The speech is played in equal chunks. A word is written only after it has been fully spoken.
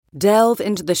Delve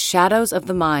into the shadows of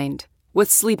the mind with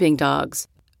Sleeping Dogs,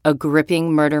 a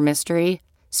gripping murder mystery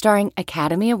starring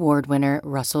Academy Award winner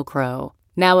Russell Crowe.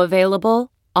 Now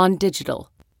available on digital.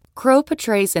 Crowe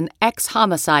portrays an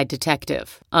ex-homicide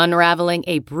detective unraveling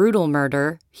a brutal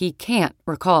murder he can't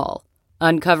recall.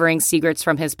 Uncovering secrets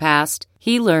from his past,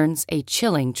 he learns a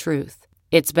chilling truth.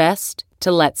 It's best to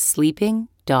let sleeping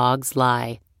dogs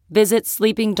lie. Visit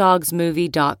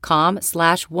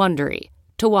sleepingdogsmovie.com/Wondery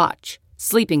to watch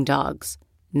Sleeping Dogs,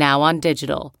 now on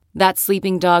digital. That's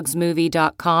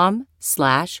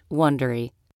sleepingdogsmovie.com/Wondery.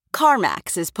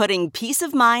 CarMax is putting peace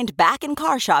of mind back in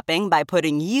car shopping by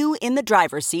putting you in the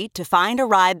driver's seat to find a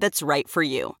ride that's right for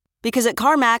you. Because at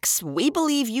CarMax, we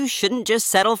believe you shouldn't just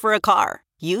settle for a car.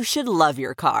 You should love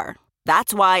your car.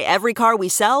 That's why every car we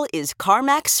sell is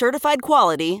CarMax certified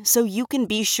quality, so you can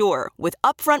be sure with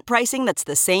upfront pricing that's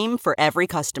the same for every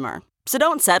customer. So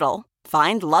don't settle.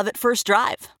 Find love at first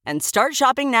drive and start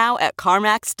shopping now at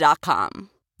CarMax.com.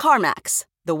 CarMax,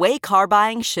 the way car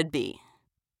buying should be.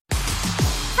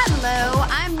 Hello,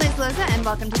 I'm Liz Loza, and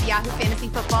welcome to the Yahoo Fantasy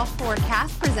Football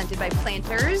Forecast presented by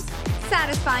Planters,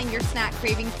 satisfying your snack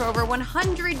cravings for over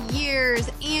 100 years.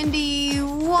 Andy,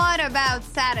 what about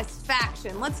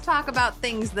satisfaction? Let's talk about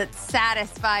things that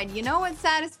satisfied. You know what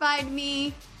satisfied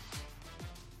me?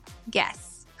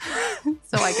 Guess.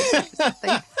 So I can think of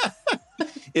something.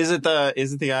 Is it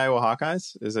the Iowa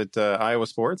Hawkeyes? Is it Iowa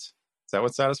sports? Is that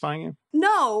what's satisfying you?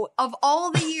 No. Of all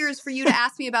the years for you to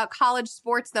ask me about college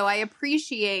sports, though, I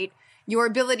appreciate your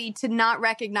ability to not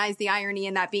recognize the irony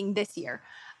in that being this year.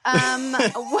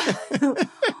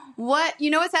 What you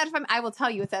know what's satisfying? I will tell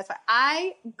you what's satisfying.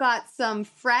 I got some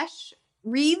fresh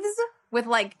wreaths with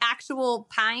like actual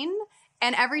pine,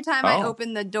 and every time I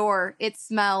open the door, it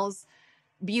smells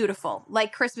beautiful,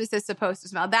 like Christmas is supposed to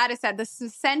smell. That is said, the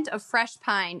scent of fresh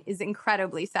pine is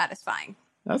incredibly satisfying.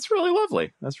 That's really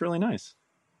lovely. That's really nice.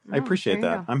 I appreciate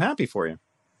that. I'm happy for you.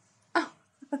 Oh,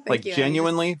 like you.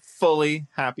 Genuinely, fully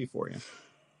happy for you.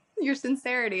 Your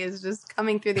sincerity is just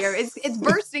coming through the air. It's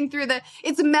bursting through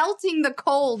it's melting the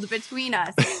cold between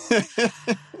us.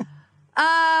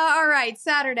 All right,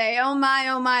 Saturday. Oh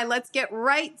my. Let's get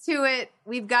right to it.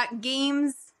 We've got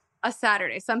games a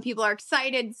Saturday. Some people are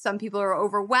excited. Some people are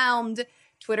overwhelmed.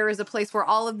 Twitter is a place where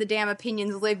all of the damn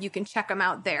opinions live. You can check them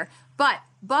out there. But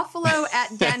Buffalo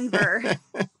at Denver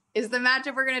is the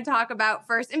matchup we're going to talk about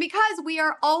first. And because we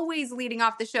are always leading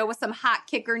off the show with some hot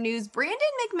kicker news, Brandon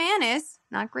McManus,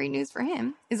 not great news for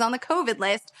him, is on the COVID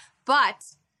list.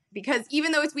 But because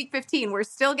even though it's week 15, we're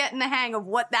still getting the hang of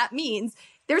what that means,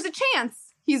 there's a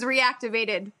chance he's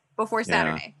reactivated before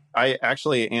Saturday. Yeah. I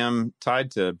actually am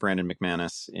tied to Brandon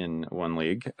McManus in one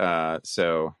league.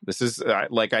 So this is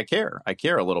I care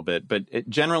a little bit. But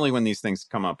generally, when these things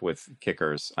come up with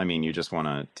kickers, I mean, you just want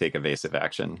to take evasive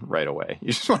action right away.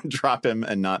 You just want to drop him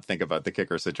and not think about the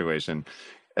kicker situation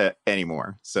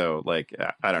anymore. So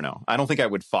I don't know. I don't think I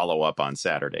would follow up on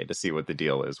Saturday to see what the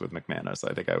deal is with McManus.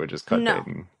 I think I would just cut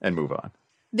bait and move on.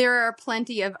 There are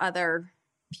plenty of other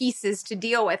pieces to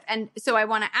deal with. And so I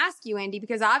want to ask you, Andy,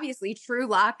 because obviously True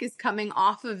Lock is coming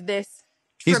off of this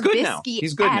He's good now.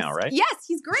 He's good now, right? Yes,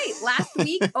 he's great. Last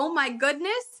week, oh my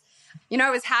goodness. You know, I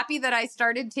was happy that I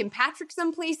started Tim Patrick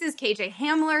some places. KJ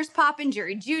Hamler's popping.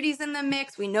 Jerry Jeudy's in the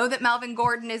mix. We know that Melvin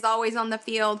Gordon is always on the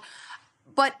field.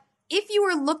 But if you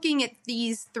were looking at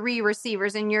these three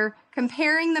receivers and you're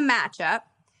comparing the matchup,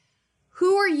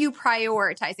 who are you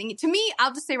prioritizing? To me,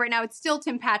 I'll just say right now, it's still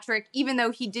Tim Patrick, even though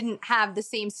he didn't have the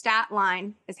same stat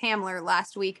line as Hamler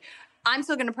last week. I'm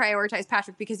still going to prioritize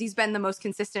Patrick because he's been the most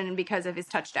consistent and because of his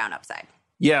touchdown upside.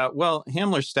 Yeah, well,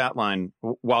 Hamler's stat line,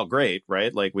 while great,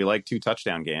 right? Like, we like 2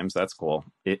 touchdown games. That's cool.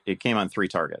 It came on 3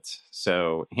 targets.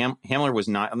 So Hamler was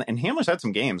not, and Hamler's had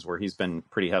some games where he's been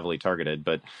pretty heavily targeted,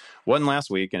 but wasn't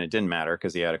last week, and it didn't matter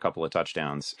because he had a couple of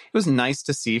touchdowns. It was nice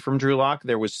to see from Drew Lock.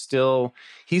 He's still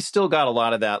got a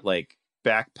lot of that, like,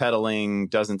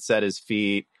 backpedaling, doesn't set his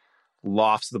feet,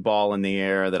 lofts the ball in the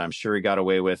air that I'm sure he got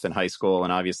away with in high school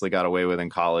and obviously got away with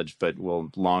in college, but will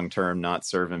long-term not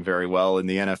serve him very well in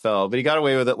the NFL. But he got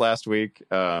away with it last week.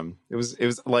 It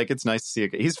was like, it's nice to see.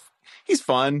 He's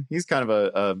fun. He's kind of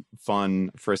a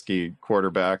fun, frisky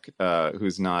quarterback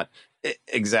who's not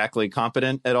exactly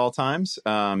competent at all times.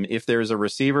 If there's a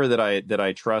receiver that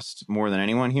I trust more than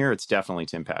anyone here, it's definitely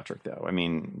Tim Patrick, though. I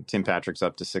mean, Tim Patrick's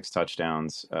up to 6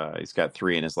 touchdowns. He's got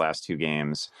 3 in his last 2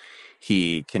 games.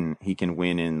 He can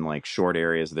win in like short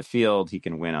areas of the field. He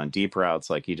can win on deep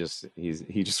routes. Like he just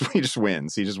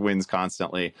wins. He just wins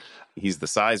constantly. He's the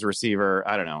size receiver.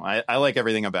 I don't know. I like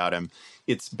everything about him.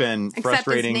 It's been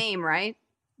frustrating. Except his name, right?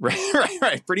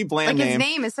 Right. Pretty bland like name. His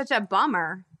name is such a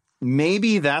bummer.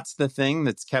 maybe that's the thing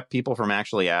that's kept people from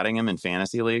actually adding him in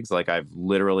fantasy leagues. Like, I've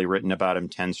literally written about him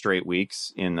 10 straight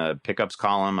weeks in the pickups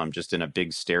column. I'm just in a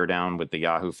big stare down with the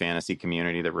Yahoo fantasy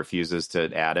community that refuses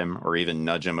to add him or even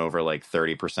nudge him over like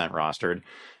 30% rostered.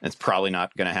 It's probably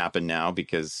not going to happen now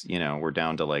because, you know, we're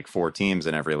down to like 4 teams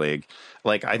in every league.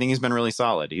 Like, I think he's been really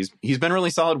solid. He's been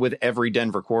really solid with every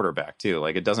Denver quarterback too.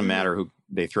 Like, it doesn't matter who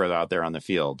they throw out there on the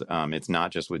field. It's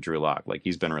not just with Drew Lock. Like,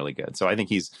 he's been really good. So I think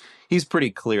he's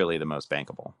pretty clearly the most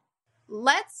bankable.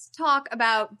 Let's talk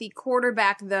about the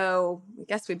quarterback, though. I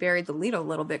guess we buried the lead a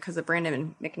little bit because of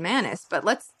Brandon McManus, but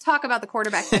let's talk about the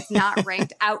quarterback that's not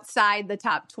ranked outside the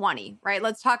top 20, right?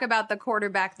 Let's talk about the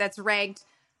quarterback that's ranked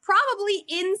probably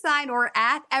inside or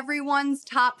at everyone's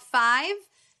top 5.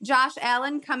 Josh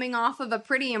Allen coming off of a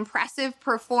pretty impressive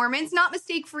performance, not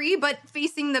mistake-free, but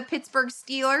facing the Pittsburgh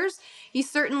Steelers. He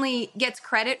certainly gets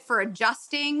credit for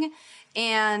adjusting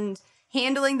and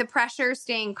handling the pressure,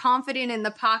 staying confident in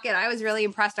the pocket. I was really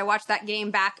impressed. I watched that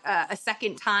game back a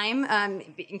second time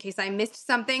in case I missed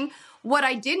something. What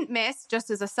I didn't miss, just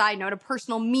as a side note, a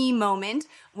personal me moment,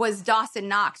 was Dawson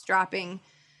Knox dropping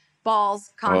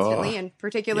balls constantly and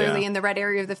particularly in the red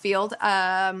area of the field,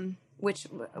 which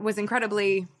was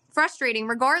incredibly frustrating.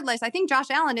 Regardless, I think Josh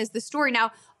Allen is the story.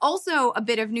 Now, also a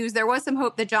bit of news. There was some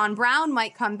hope that John Brown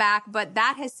might come back, but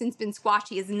that has since been squashed.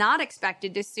 He is not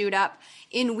expected to suit up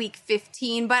in week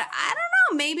 15, but I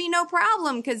don't know, maybe no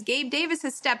problem because Gabe Davis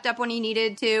has stepped up when he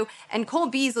needed to. And Cole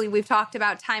Beasley, we've talked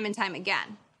about time and time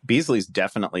again. Beasley's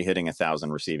definitely hitting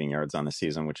 1,000 receiving yards on the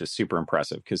season, which is super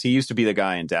impressive because he used to be the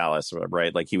guy in Dallas,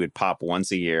 right? Like, he would pop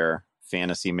once a year.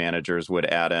 Fantasy managers would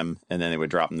add him, and then they would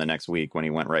drop him the next week when he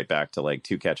went right back to like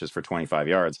 2 catches for 25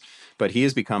 yards. But he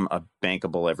has become a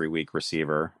bankable every week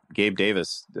receiver. Gabe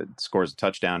Davis scores a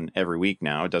touchdown every week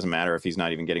now. It doesn't matter if he's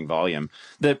not even getting volume.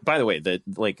 By the way,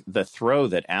 the throw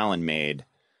that Allen made,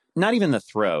 not even the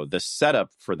throw, the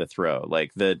setup for the throw,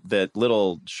 like that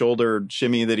little shoulder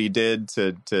shimmy that he did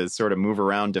to sort of move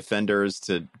around defenders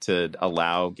to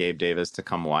allow Gabe Davis to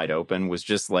come wide open was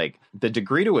just like the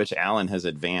degree to which Allen has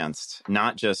advanced,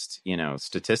 not just, you know,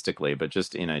 statistically, but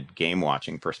just in a game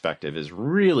watching perspective is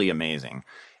really amazing.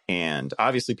 And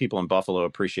obviously people in Buffalo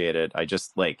appreciate it. I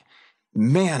just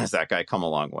man, has that guy come a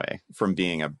long way from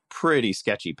being a pretty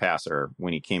sketchy passer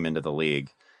when he came into the league.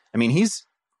 I mean, he's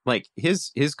like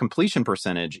his completion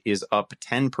percentage is up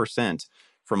 10%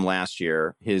 from last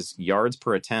year. His yards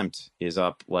per attempt is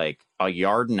up like 1.5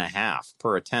 yards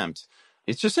per attempt.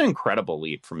 It's just an incredible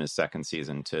leap from his second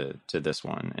season to this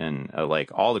one. And like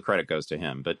all the credit goes to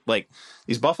him. But like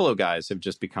these Buffalo guys have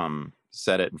just become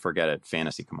set it and forget it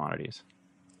fantasy commodities.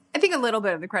 I think a little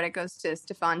bit of the credit goes to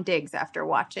Stephon Diggs after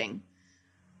watching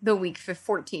the week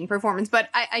 14 performance. But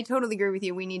I totally agree with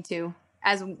you. We need to,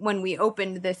 as when we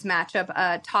opened this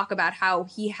matchup, talk about how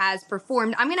he has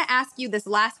performed. I'm going to ask you this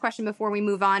last question before we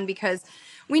move on, because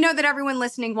we know that everyone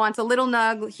listening wants a little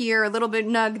nug here, a little bit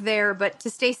nug there, but to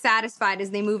stay satisfied as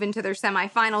they move into their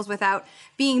semifinals without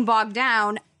being bogged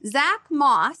down. Zach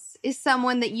Moss is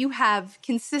someone that you have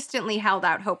consistently held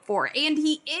out hope for, and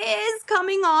he is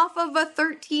coming off of a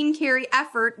 13 carry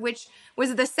effort, which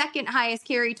was the second highest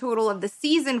carry total of the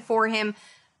season for him.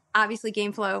 Obviously,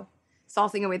 game flow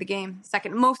salting away the game.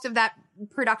 Second, most of that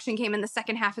production came in the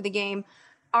second half of the game.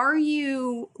 Are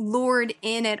you lured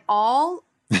in at all,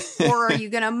 or are you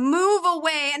going to move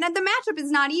away? And the matchup is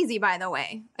not easy, by the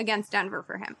way, against Denver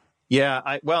for him.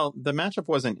 Yeah, well, the matchup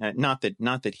wasn't not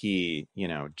that he,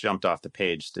 jumped off the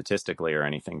page statistically or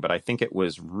anything, but I think it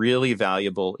was really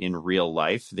valuable in real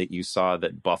life that you saw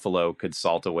that Buffalo could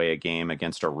salt away a game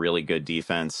against a really good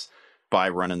defense by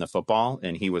running the football,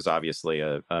 and he was obviously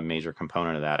a major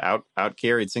component of that. Out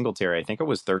carried Singletary, I think it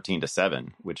was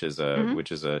 13-7, which is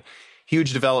a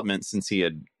huge development since he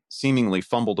had seemingly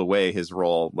fumbled away his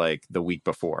role like the week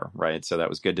before, right? So that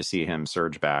was good to see him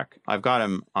surge back. I've got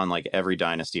him on like every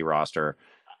dynasty roster.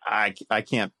 I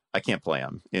can't play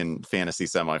him in fantasy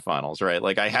semifinals, right?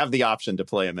 Like I have the option to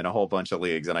play him in a whole bunch of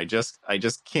leagues, and I just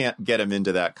can't get him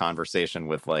into that conversation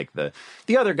with like the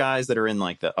other guys that are in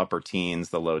like the upper teens,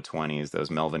 the low 20s, those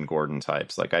Melvin Gordon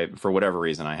types. Like for whatever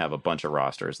reason, I have a bunch of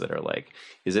rosters that are like,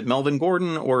 is it Melvin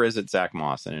Gordon or is it Zach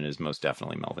Moss? And it is most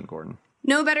definitely Melvin Gordon.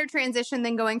 No better transition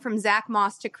than going from Zach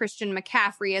Moss to Christian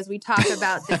McCaffrey as we talk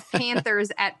about the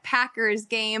Panthers at Packers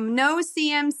game. No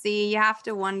CMC. You have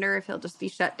to wonder if he'll just be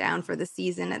shut down for the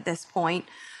season at this point.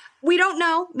 We don't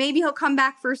know. Maybe he'll come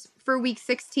back for week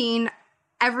 16.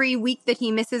 Every week that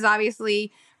he misses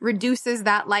obviously reduces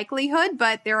that likelihood,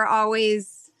 but there are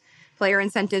always player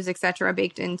incentives, etc.,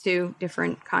 baked into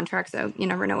different contracts. So you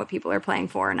never know what people are playing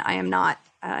for, and I am not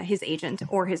his agent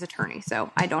or his attorney.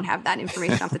 So I don't have that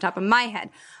information off the top of my head.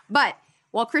 But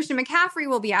while Christian McCaffrey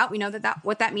will be out, we know that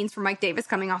what that means for Mike Davis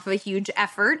coming off of a huge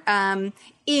effort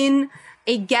in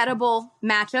a gettable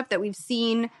matchup that we've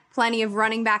seen plenty of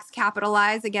running backs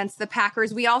capitalize against the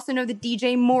Packers. We also know that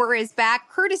DJ Moore is back.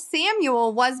 Curtis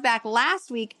Samuel was back last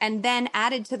week and then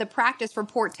added to the practice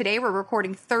report today. We're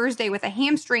recording Thursday with a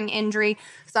hamstring injury.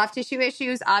 Soft tissue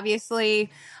issues, obviously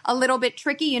a little bit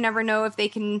tricky. You never know if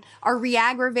they are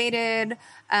re-aggravated.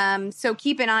 So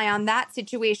keep an eye on that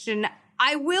situation.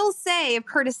 I will say if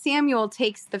Curtis Samuel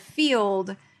takes the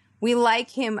field, we like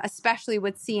him, especially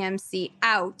with CMC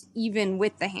out, even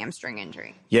with the hamstring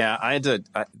injury. Yeah, I had to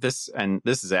this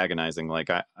is agonizing.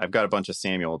 Like I've got a bunch of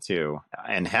Samuel too,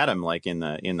 and had him like in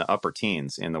the upper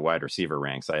teens in the wide receiver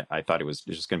ranks. I thought it was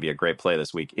just going to be a great play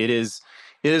this week. It is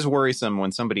worrisome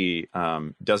when somebody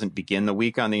doesn't begin the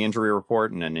week on the injury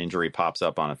report and an injury pops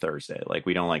up on a Thursday. Like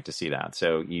we don't like to see that.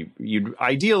 So you'd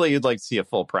ideally like to see a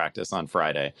full practice on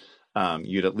Friday.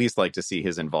 You'd at least like to see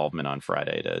his involvement on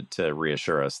Friday to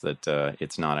reassure us that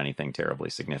it's not anything terribly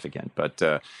significant.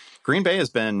 But Green Bay has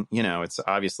been,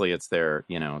 it's their,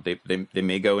 they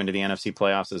may go into the NFC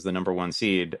playoffs as the number one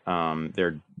seed.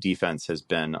 Their defense has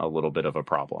been a little bit of a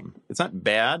problem. It's not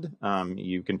bad.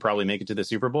 You can probably make it to the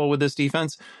Super Bowl with this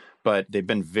defense, but they've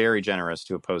been very generous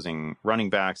to opposing running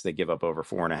backs. They give up over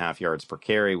 4.5 yards per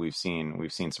carry. We've seen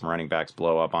some running backs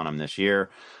blow up on them this year.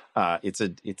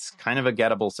 It's kind of a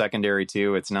gettable secondary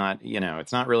too. It's not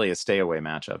really a stay away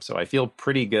matchup. So I feel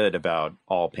pretty good about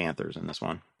all Panthers in this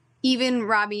one. Even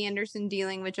Robbie Anderson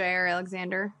dealing with Jair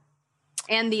Alexander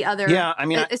and the other. Yeah, I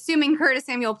mean, assuming Curtis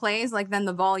Samuel plays, like then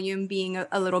the volume being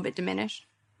a little bit diminished.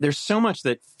 There's so much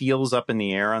that feels up in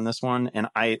the air on this one. And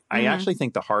I actually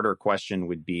think the harder question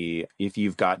would be if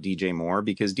you've got DJ Moore,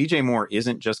 because DJ Moore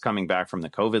isn't just coming back from the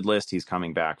COVID list. He's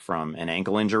coming back from an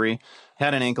ankle injury,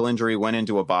 had an ankle injury, went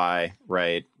into a bye,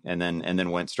 right? And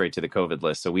then went straight to the COVID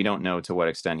list. So we don't know to what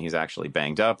extent he's actually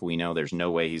banged up. We know there's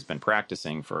no way he's been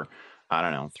practicing for,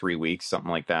 3 weeks,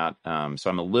 something like that. So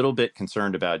I'm a little bit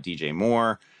concerned about DJ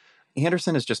Moore.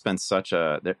 Anderson has just been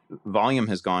the volume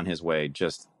has gone his way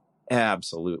just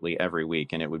absolutely every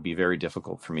week, and it would be very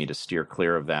difficult for me to steer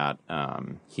clear of that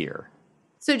here.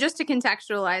 So just to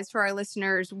contextualize for our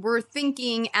listeners, we're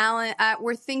thinking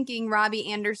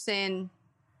Robbie Anderson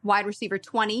wide receiver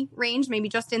 20 range, maybe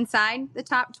just inside the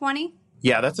top 20.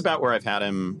 Yeah, that's about where I've had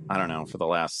him, for the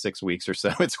last 6 weeks or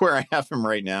so. It's where I have him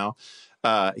right now.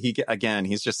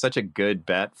 He's just such a good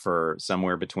bet for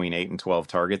somewhere between 8 and 12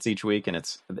 targets each week, and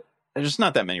there's just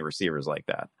not that many receivers like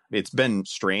that. It's been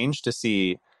strange to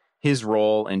see his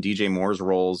role and DJ Moore's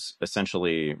roles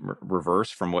essentially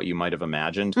reverse from what you might have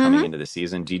imagined coming into the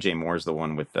season. DJ Moore's the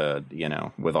one with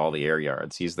with all the air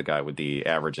yards. He's the guy with the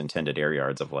average intended air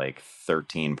yards of like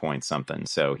 13 point something.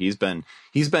 So he's been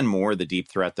more the deep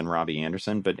threat than Robbie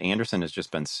Anderson, but Anderson has just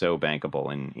been so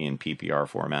bankable in PPR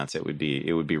formats. It would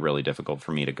be really difficult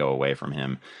for me to go away from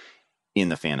him in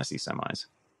the fantasy semis.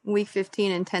 Week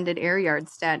 15 intended air yard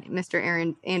stat,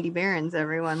 Mr. Andy Behrens,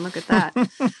 everyone. Look at that.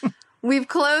 We've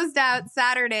closed out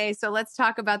Saturday, so let's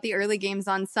talk about the early games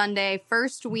on Sunday.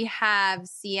 First, we have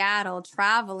Seattle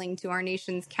traveling to our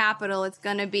nation's capital. It's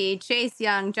going to be Chase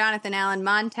Young, Jonathan Allen,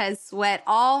 Montez Sweat,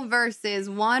 all versus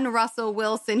one Russell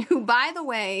Wilson, who, by the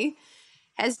way,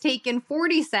 has taken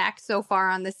 40 sacks so far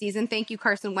on the season. Thank you,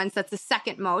 Carson Wentz. That's the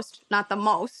second most, not the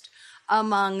most,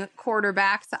 among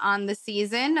quarterbacks on the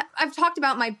season. I've talked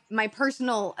about my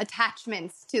personal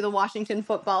attachments to the Washington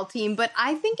football team, but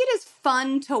I think it is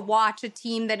fun to watch a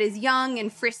team that is young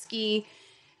and frisky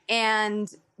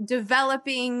and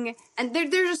developing. And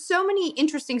there's just so many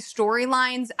interesting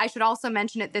storylines. I should also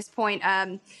mention at this point,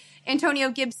 Antonio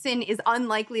Gibson is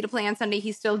unlikely to play on Sunday.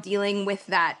 He's still dealing with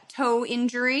that toe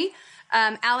injury.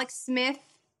 Alex Smith,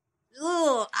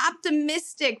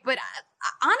 optimistic, but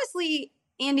honestly,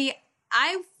 Andy,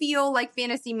 I feel like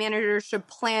fantasy managers should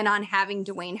plan on having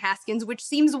Dwayne Haskins, which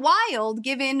seems wild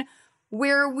given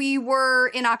where we were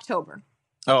in October.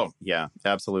 Oh, yeah,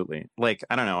 absolutely. Like,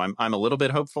 I don't know. I'm a little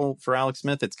bit hopeful for Alex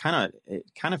Smith. It kind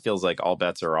of feels like all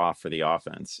bets are off for the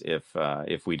offense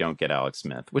if we don't get Alex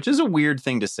Smith, which is a weird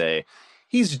thing to say.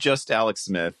 He's just Alex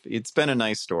Smith. It's been a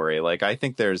nice story. Like, I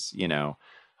think there's,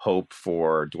 hope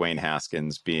for Dwayne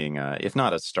Haskins being, if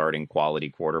not a starting quality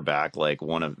quarterback, like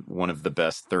one of the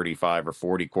best 35 or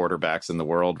 40 quarterbacks in the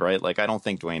world, right? Like, I don't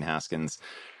think Dwayne Haskins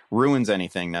ruins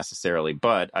anything necessarily,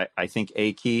 but I think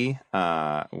a key,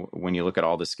 when you look at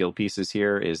all the skill pieces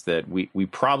here, is that we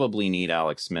probably need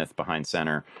Alex Smith behind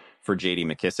center for J.D.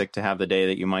 McKissic to have the day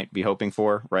that you might be hoping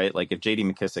for, right? Like if J.D.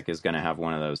 McKissic is going to have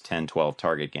one of those 10, 12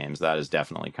 target games, that is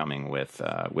definitely coming with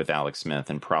Alex Smith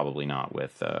and probably not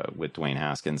with Dwayne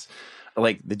Haskins.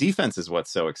 Like the defense is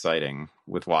what's so exciting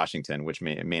with Washington, which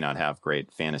may not have great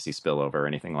fantasy spillover or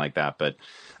anything like that. But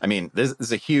I mean, this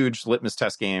is a huge litmus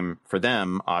test game for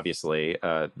them. Obviously,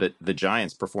 the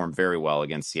Giants performed very well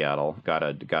against Seattle, got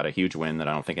a huge win that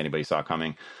I don't think anybody saw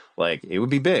coming. Like it would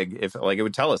be big if like it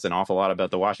would tell us an awful lot about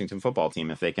the Washington football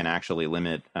team if they can actually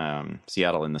limit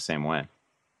Seattle in the same way.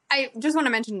 I just want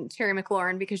to mention Terry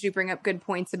McLaurin because you bring up good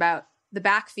points about the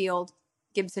backfield.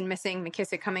 Gibson missing,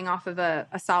 McKissic coming off of a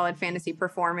solid fantasy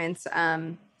performance.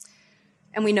 And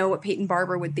we know what Peyton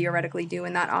Barber would theoretically do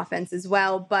in that offense as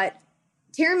well. But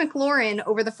Terry McLaurin,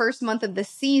 over the first month of the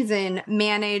season,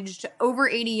 managed over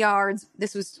 80 yards.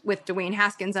 This was with Dwayne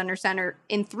Haskins under center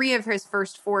in 3 of his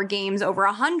first 4 games, over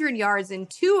 100 yards in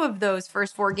 2 of those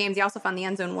first 4 games. He also found the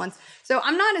end zone once. So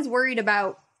I'm not as worried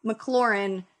about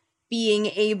McLaurin being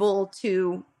able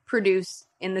to produce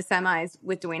in the semis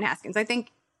with Dwayne Haskins. I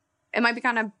think it might be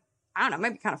kind of, it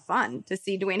might be kind of fun to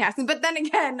see Dwayne Haskins. But then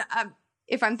again,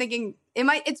 if I'm thinking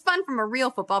it's fun from a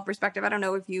real football perspective. I don't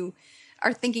know if you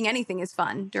are thinking anything is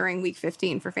fun during week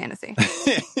 15 for fantasy.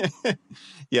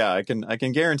 Yeah, I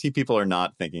can guarantee people are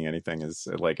not thinking anything is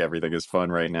like everything is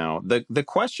fun right now. The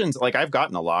questions, like I've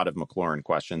gotten a lot of McLaurin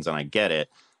questions and I get it.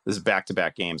 This is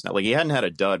back-to-back games now. Like he hadn't had a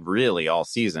dud really all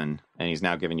season, and he's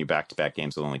now giving you back-to-back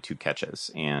games with only 2 catches,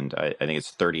 and I think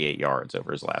it's 38 yards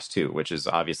over his last 2, which is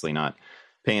obviously not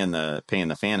paying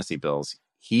the fantasy bills.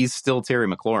 He's still Terry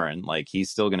McLaurin. Like he's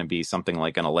still going to be something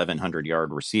like an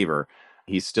 1,100-yard receiver.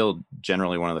 He's still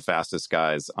generally one of the fastest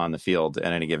guys on the field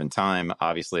at any given time.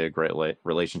 Obviously, a great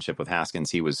relationship with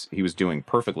Haskins. He was doing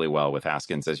perfectly well with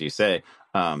Haskins, as you say.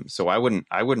 So I wouldn't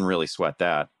really sweat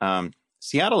that.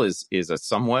 Seattle is a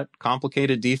somewhat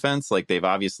complicated defense. Like they've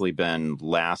obviously been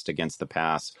last against the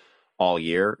pass all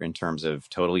year in terms of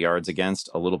total yards against.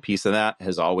 A little piece of that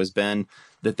has always been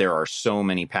that there are so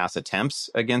many pass attempts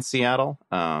against Seattle,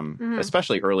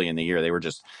 especially early in the year. They were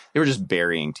just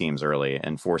burying teams early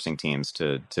and forcing teams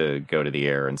to go to the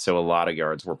air. And so a lot of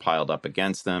yards were piled up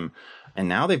against them. And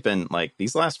now they've been like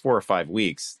these last 4 or 5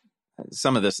 weeks,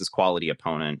 some of this is quality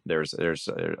opponent. There's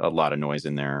a lot of noise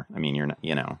in there. I mean,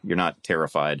 you're not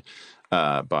terrified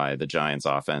by the Giants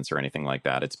offense or anything like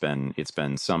that. It's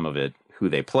been some of it who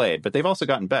they played, but they've also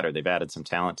gotten better. They've added some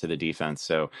talent to the defense.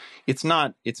 So it's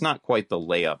not quite the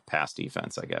layup pass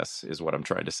defense, I guess, is what I'm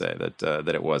trying to say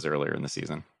that it was earlier in the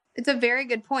season. It's a very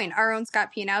good point. Our own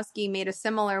Scott Pianowski made a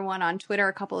similar one on Twitter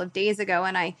a couple of days ago,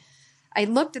 and I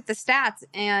looked at the stats,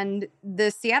 and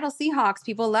the Seattle Seahawks,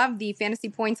 people love the fantasy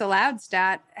points allowed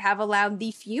stat, have allowed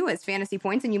the fewest fantasy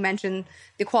points. And you mentioned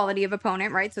the quality of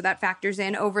opponent, right? So that factors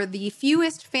in over the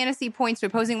fewest fantasy points to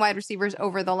opposing wide receivers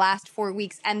over the last 4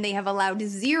 weeks. And they have allowed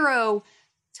 0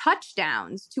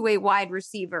 touchdowns to a wide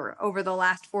receiver over the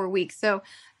last 4 weeks. So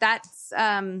that's,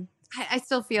 I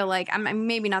still feel like, I'm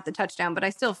maybe not the touchdown, but I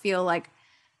still feel like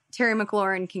Terry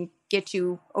McLaurin can get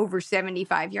you over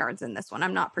 75 yards in this one.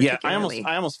 I'm not particularly... Yeah,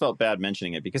 I almost felt bad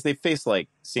mentioning it because they faced like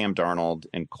Sam Darnold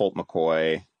and Colt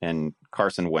McCoy and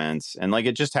Carson Wentz. And like,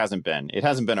 it hasn't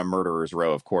been a murderer's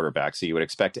row of quarterbacks. So you would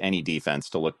expect any defense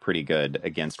to look pretty good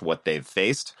against what they've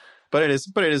faced. But it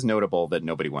is notable that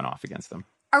nobody went off against them.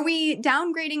 Are we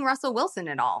downgrading Russell Wilson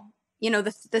at all? You know,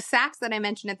 the sacks that I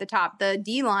mentioned at the top, the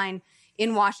D-line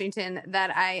in Washington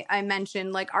that I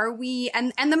mentioned, like, are we,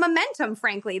 and the momentum,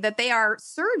 frankly, that they are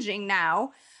surging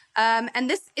now. And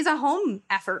this is a home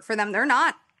effort for them. They're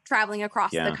not traveling across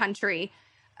the country.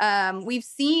 We've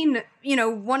seen,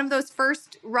 one of those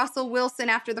first Russell Wilson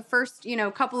after the first,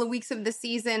 couple of weeks of the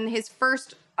season, his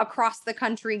first across the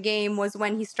country game was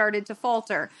when he started to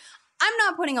falter. I'm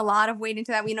not putting a lot of weight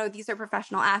into that. We know these are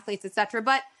professional athletes, etc.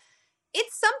 But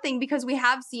it's something because we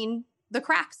have seen the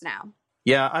cracks now.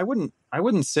 Yeah, I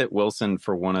wouldn't sit Wilson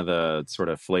for one of the sort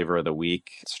of flavor of the week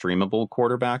streamable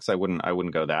quarterbacks. I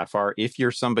wouldn't go that far. If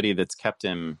you're somebody that's kept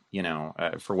him,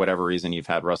 for whatever reason, you've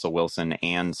had Russell Wilson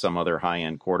and some other high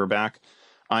end quarterback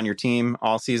on your team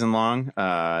all season long.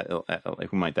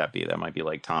 Who might that be? That might be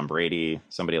like Tom Brady,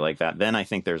 somebody like that. Then I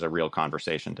think there's a real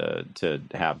conversation to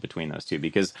have between those two,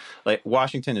 because like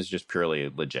Washington is just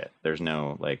purely legit. There's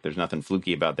nothing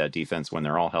fluky about that defense when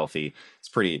they're all healthy. It's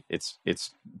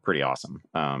pretty awesome.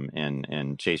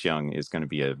 And Chase Young is going to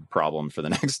be a problem for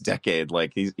the next decade.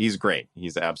 Like he's great.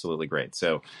 He's absolutely great.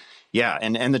 So Yeah,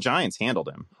 and the Giants handled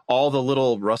him. All the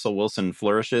little Russell Wilson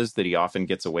flourishes that he often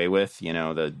gets away with,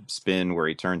 the spin where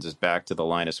he turns his back to the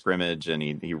line of scrimmage and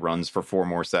he runs for 4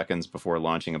 more seconds before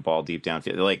launching a ball deep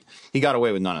downfield. Like, he got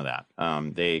away with none of that.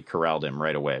 They corralled him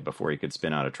right away before he could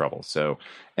spin out of trouble. So,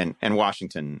 and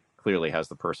Washington clearly has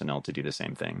the personnel to do the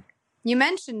same thing. You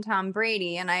mentioned Tom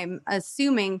Brady, and I'm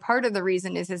assuming part of the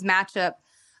reason is his matchup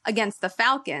against the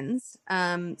Falcons.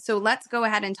 So let's go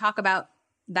ahead and talk about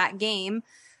that game.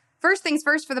 First things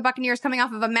first for the Buccaneers, coming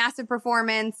off of a massive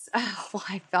performance.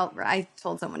 I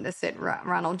told someone to sit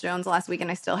Ronald Jones last week, and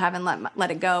I still haven't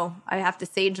let it go. I have to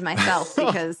sage myself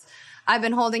because I've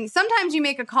been holding. Sometimes you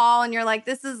make a call and you're like,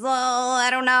 this is, I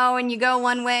don't know, and you go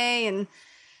one way, and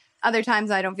other times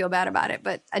I don't feel bad about it,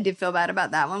 but I did feel bad about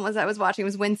that one. I was watching,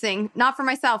 was wincing, not for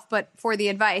myself, but for the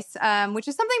advice, which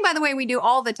is something, by the way, we do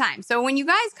all the time. So when you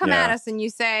guys come at us and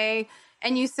you say,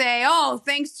 oh,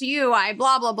 thanks to you, I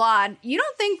blah, blah, blah, you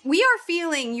don't think we are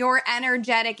feeling your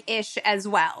energetic-ish as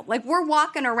well. Like, we're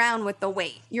walking around with the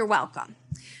weight. You're welcome.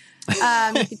 You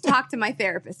can talk to my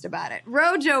therapist about it.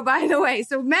 Rojo, by the way,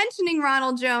 so mentioning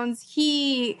Ronald Jones,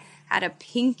 he had a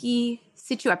pin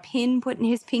put in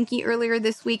his pinky earlier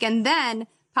this week and then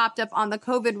popped up on the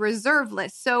COVID reserve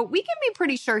list. So we can be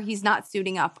pretty sure he's not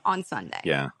suiting up on Sunday.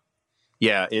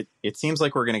 Yeah, it seems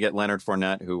like we're going to get Leonard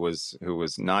Fournette, who was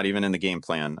not even in the game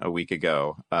plan a week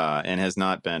ago, and has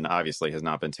not been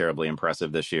terribly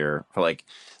impressive this year. This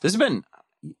has been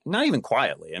not even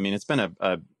quietly. I mean, it's been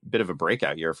a bit of a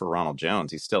breakout year for Ronald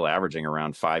Jones. He's still averaging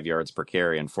around 5 yards per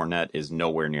carry, and Fournette is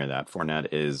nowhere near that. Fournette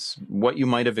is what you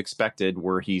might have expected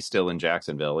were he still in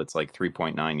Jacksonville. It's like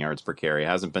 3.9 yards per carry.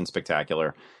 Hasn't been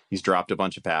spectacular. He's dropped a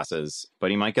bunch of passes,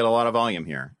 but he might get a lot of volume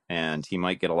here, and he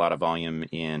might get a lot of volume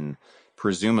in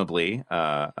presumably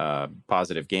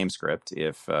positive game script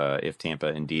if Tampa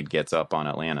indeed gets up on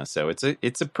Atlanta. So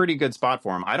it's a pretty good spot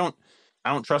for him. I don't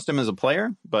trust him as a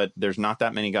player, but there's not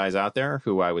that many guys out there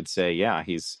who I would say, yeah,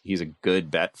 he's a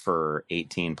good bet for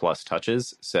 18 plus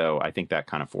touches. So I think that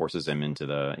kind of forces him into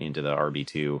the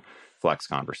RB2 flex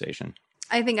conversation.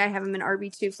 I think I have him in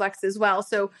RB2 flex as well.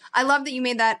 So I love that you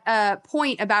made that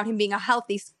point about him being a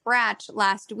healthy scratch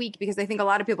last week, because I think a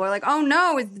lot of people are like, oh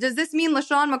no, does this mean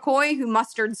LaShawn McCoy, who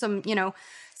mustered some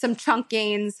chunk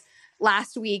gains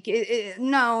last week?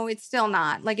 No, it's still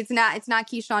not. Like, it's not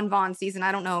Keyshawn Vaughn season.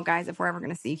 I don't know, guys, if we're ever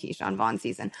going to see Keyshawn Vaughn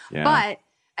season. Yeah. But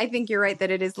I think you're right that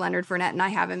it is Leonard Fournette, and I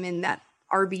have him in that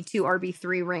RB2,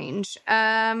 RB3 range.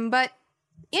 But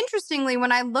interestingly,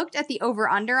 when I looked at the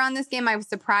over-under on this game, I was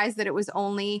surprised that it was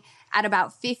only at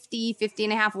about 50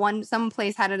 and a half. Some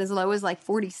place had it as low as like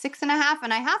 46 and a half.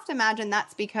 And I have to imagine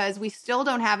that's because we still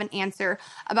don't have an answer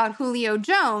about Julio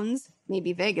Jones.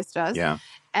 Maybe Vegas does. Yeah.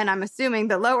 And I'm assuming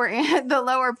the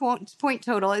lower point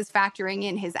total is factoring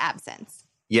in his absence.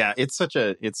 Yeah, it's such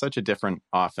a different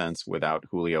offense without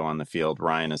Julio on the field.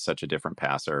 Ryan is such a different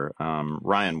passer.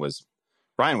 Ryan was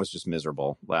just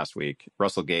miserable last week.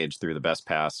 Russell Gage threw the best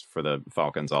pass for the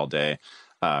Falcons all day.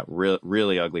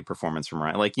 Really ugly performance from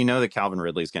Ryan. Like, that Calvin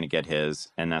Ridley is going to get his,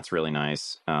 and that's really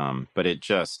nice. But it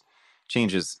just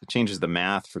changes the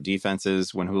math for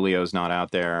defenses when Julio's not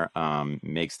out there.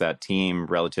 Makes that team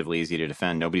relatively easy to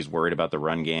defend. Nobody's worried about the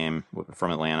run game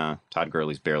from Atlanta. Todd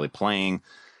Gurley's barely playing,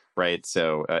 right?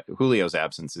 So Julio's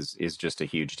absence is just a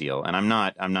huge deal. And I'm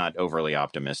not overly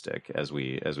optimistic as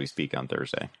we speak on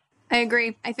Thursday. I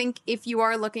agree. I think if you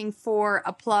are looking for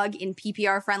a plug in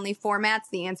PPR-friendly formats,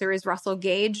 the answer is Russell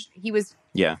Gage. He was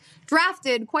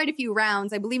drafted quite a few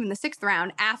rounds, I believe in the 6th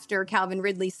round, after Calvin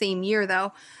Ridley, same year,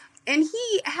 though. And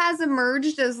he has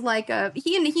emerged as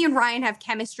he and Ryan have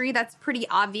chemistry. That's pretty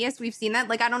obvious. We've seen that.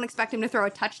 Like, I don't expect him to throw a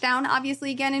touchdown,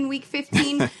 obviously, again in week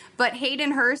 15. But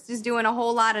Hayden Hurst is doing a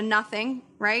whole lot of nothing,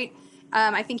 right?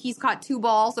 I think he's caught 2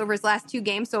 balls over his last 2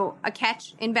 games, so a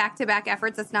catch in back-to-back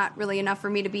efforts. That's not really enough for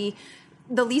me to be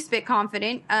the least bit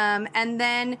confident. And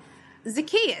then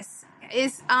Zacchaeus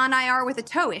is on IR with a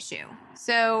toe issue.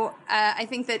 So I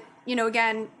think that,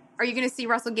 again, are you going to see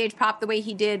Russell Gage pop the way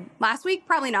he did last week?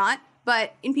 Probably not.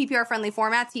 But in PPR-friendly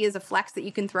formats, he is a flex that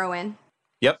you can throw in.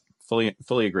 Yep.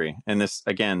 Fully agree. And this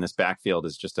backfield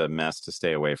is just a mess to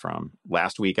stay away from.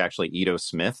 Last week, actually, Ito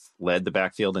Smith led the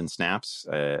backfield in snaps.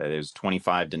 It was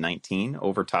 25-19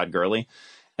 over Todd Gurley.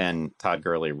 And Todd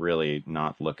Gurley really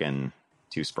not looking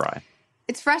too spry.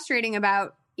 It's frustrating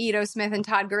about Ito Smith and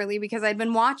Todd Gurley because I'd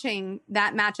been watching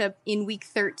that matchup in week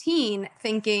 13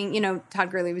 thinking,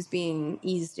 Todd Gurley was being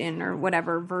eased in or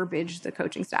whatever verbiage the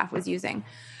coaching staff was using.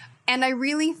 And I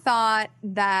really thought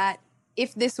that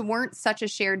if this weren't such a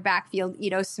shared backfield,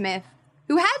 Ito Smith,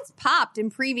 who has popped in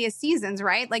previous seasons,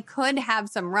 right? Like, could have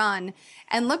some run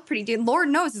and look pretty good. Lord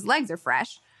knows his legs are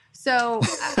fresh. So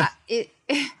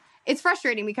it's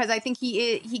frustrating because I think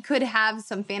he could have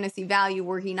some fantasy value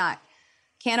were he not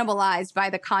cannibalized by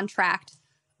the contract,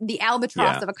 the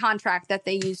albatross of a contract that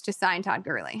they used to sign Todd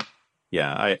Gurley.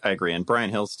 Yeah, I agree. And Brian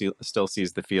Hill still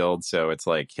sees the field. So it's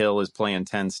like Hill is playing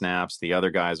 10 snaps. The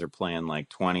other guys are playing like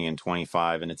 20 and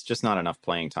 25. And it's just not enough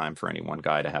playing time for any one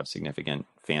guy to have significant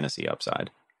fantasy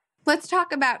upside. Let's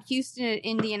talk about Houston at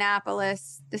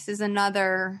Indianapolis. This is a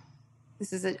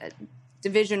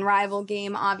division rival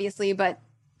game, obviously, but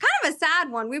kind of a sad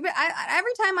one. Every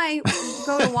time I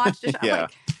go to watch Deshaun, yeah.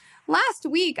 Last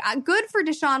week, good for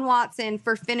Deshaun Watson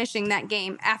for finishing that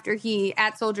game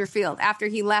at Soldier Field after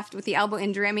he left with the elbow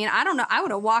injury. I mean, I don't know. I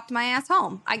would have walked my ass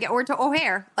home. Or to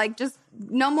O'Hare. Like, just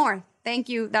no more. Thank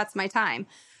you. That's my time.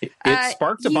 It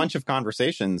sparked a bunch of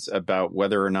conversations about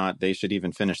whether or not they should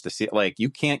even finish the season. Like, you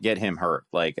can't get him hurt.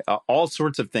 Like, all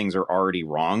sorts of things are already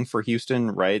wrong for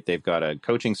Houston, right? They've got a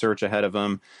coaching search ahead of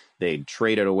them. They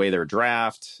traded away their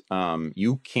draft.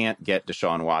 You can't get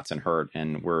Deshaun Watson hurt,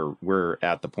 and we're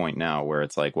at the point now where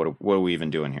it's like, what are we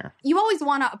even doing here? You always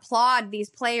want to applaud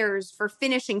these players for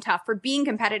finishing tough, for being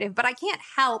competitive, but I can't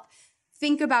help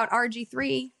think about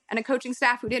RG3 and a coaching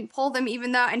staff who didn't pull them,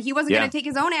 and he wasn't going to take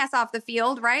his own ass off the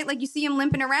field, right? Like, you see him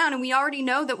limping around, and we already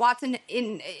know that Watson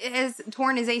has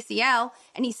torn his ACL,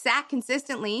 and he's sacked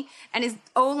consistently, and his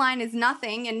O-line is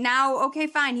nothing. And now, okay,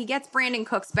 fine, he gets Brandon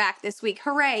Cooks back this week.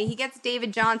 Hooray. He gets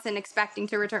David Johnson expecting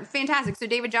to return. Fantastic. So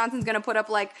David Johnson's going to put up,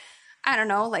 like, I don't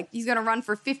know, like, he's going to run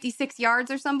for 56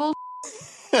 yards or some bull.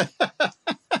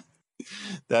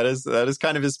 That is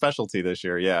kind of his specialty this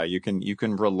year. Yeah, you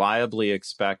can reliably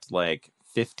expect like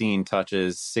 15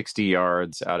 touches, 60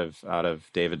 yards out of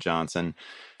David Johnson.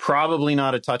 Probably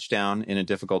not a touchdown in a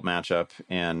difficult matchup,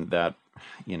 and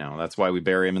that's why we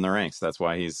bury him in the ranks. That's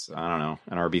why he's, I don't know,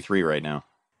 an RB3 right now.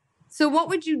 So what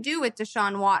would you do with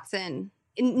Deshaun Watson?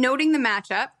 Noting the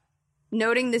matchup,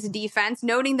 noting this defense,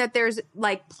 noting that there's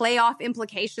like playoff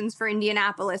implications for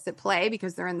Indianapolis at play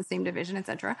because they're in the same division,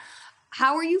 etc.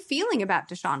 How are you feeling about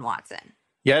Deshaun Watson?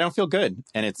 Yeah, I don't feel good.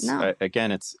 And it's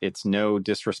no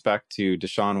disrespect to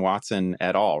Deshaun Watson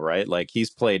at all, right? Like, he's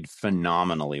played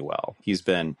phenomenally well. He's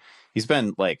been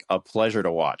like a pleasure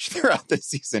to watch throughout this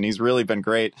season. He's really been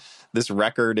great. This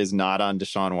record is not on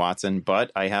Deshaun Watson,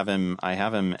 but I have him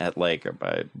at like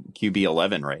QB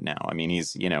 11 right now. I mean,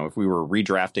 he's, if we were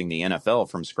redrafting the NFL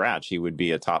from scratch, he would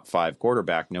be a top 5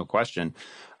 quarterback, no question.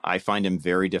 I find him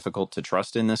very difficult to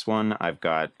trust in this one. I've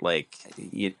got like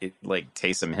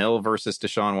Taysom Hill versus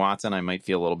Deshaun Watson. I might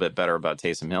feel a little bit better about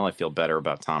Taysom Hill. I feel better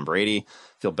about Tom Brady.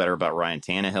 Feel better about Ryan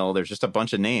Tannehill. There's just a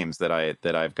bunch of names that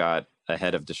I've got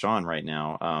ahead of Deshaun right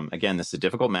now. Again, this is a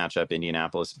difficult matchup.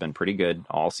 Indianapolis has been pretty good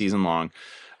all season long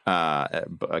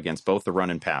against both the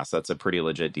run and pass. That's a pretty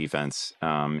legit defense.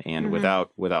 And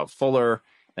without Fuller,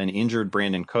 an injured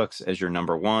Brandon Cooks as your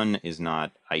number one is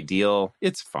not ideal.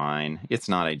 It's fine. It's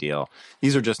not ideal.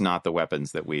 These are just not the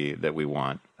weapons that we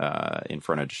want in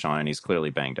front of Deshaun, and he's clearly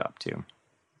banged up too.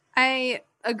 I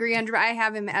agree, Andrew. I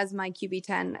have him as my QB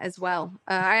 10 as well.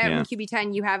 I have him QB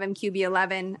 10. You have him QB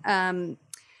 11.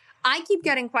 I keep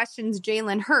getting questions.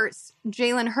 Jalen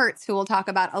Hurts, who we'll talk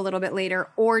about a little bit later,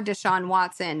 or Deshaun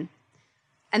Watson.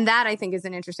 And that, I think, is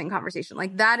an interesting conversation.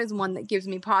 Like, that is one that gives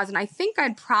me pause. And I think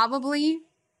I'd probably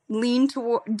lean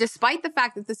toward, despite the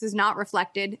fact that this is not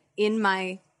reflected in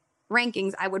my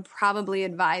rankings, I would probably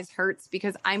advise Hurts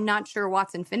because I'm not sure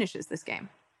Watson finishes this game.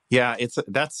 Yeah,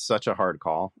 that's such a hard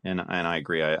call, and I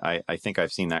agree. I think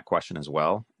I've seen that question as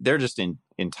well. They're just in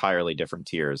entirely different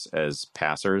tiers as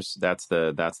passers. That's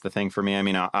the thing for me. I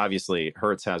mean, obviously,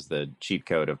 Hurts has the cheat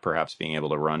code of perhaps being able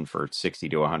to run for 60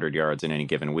 to 100 yards in any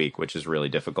given week, which is really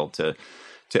difficult to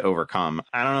overcome.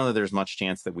 I don't know that there's much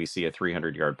chance that we see a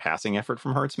 300-yard passing effort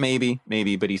from Hurts. Maybe,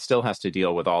 but he still has to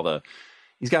deal with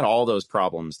he's got all those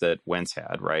problems that Wentz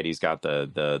had, right? He's got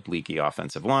the leaky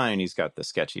offensive line. He's got the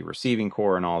sketchy receiving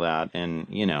core and all that. And,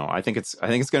 I think it's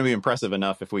going to be impressive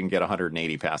enough if we can get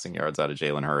 180 passing yards out of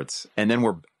Jalen Hurts. And then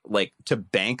we're like, to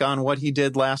bank on what he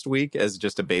did last week as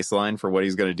just a baseline for what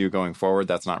he's going to do going forward.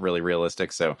 That's not really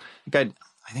realistic. So I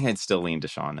think I'd still lean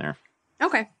Deshaun there.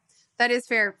 Okay. That is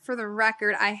fair. For the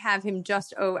record, I have him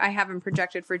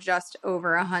projected for just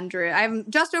over 100. I have him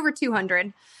just over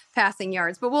 200 passing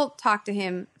yards, but we'll talk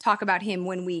about him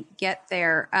when we get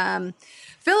there.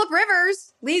 Phillip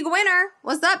Rivers, league winner.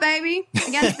 What's up, baby?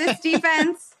 Against this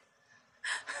defense.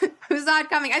 Who's not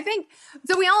coming? I think,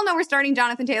 so we all know we're starting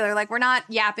Jonathan Taylor. Like, we're not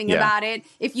yapping about it.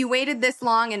 If you waited this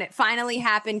long and it finally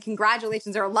happened,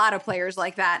 congratulations. There are a lot of players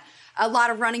like that. A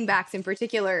lot of running backs in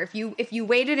particular. If you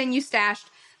waited and you stashed,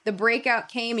 the breakout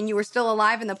came and you were still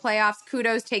alive in the playoffs,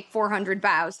 kudos, take 400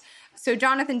 bows. So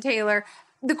Jonathan Taylor,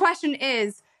 the question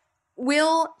is,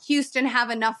 will Houston have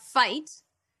enough fight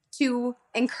to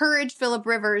encourage Phillip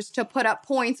Rivers to put up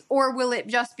points, or will it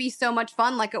just be so much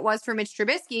fun like it was for Mitch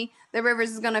Trubisky that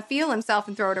Rivers is going to feel himself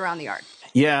and throw it around the yard?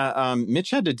 Yeah,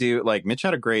 Mitch had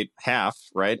a great half,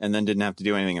 right? And then didn't have to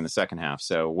do anything in the second half.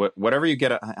 So whatever you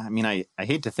get, I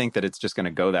hate to think that it's just going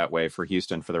to go that way for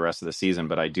Houston for the rest of the season,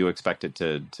 but I do expect it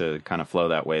to kind of flow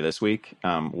that way this week.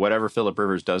 Whatever Phillip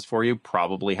Rivers does for you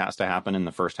probably has to happen in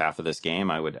the first half of this game.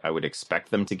 I would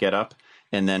expect them to get up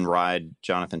and then ride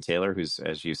Jonathan Taylor, who's,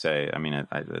 as you say,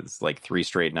 it's like 3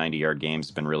 straight 90-yard games.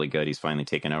 Has been really good. He's finally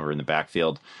taken over in the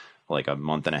backfield like a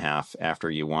month and a half after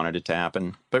you wanted it to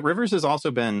happen. But Rivers has also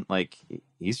been like,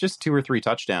 he's just 2 or 3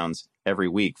 touchdowns every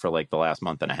week for like the last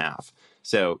month and a half.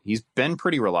 So he's been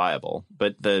pretty reliable.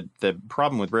 But the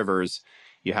problem with Rivers,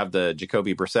 you have the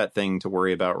Jacoby Brissett thing to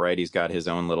worry about, right? He's got his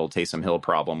own little Taysom Hill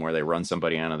problem where they run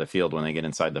somebody out of the field when they get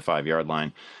inside the 5-yard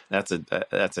line. That's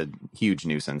a huge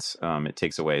nuisance. It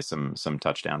takes away some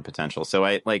touchdown potential. So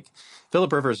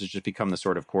Phillip Rivers has just become the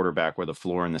sort of quarterback where the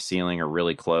floor and the ceiling are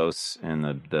really close, and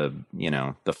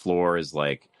the floor is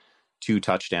like 2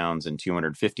 touchdowns and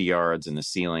 250 yards, and the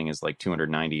ceiling is like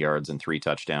 290 yards and 3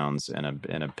 touchdowns and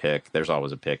a pick. There's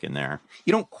always a pick in there.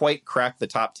 You don't quite crack the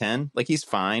top 10. Like, he's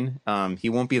fine. He probably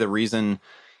won't be the reason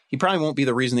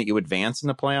that you advance in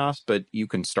the playoffs, but you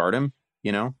can start him,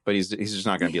 but he's just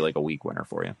not going to be like a week winner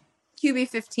for you. QB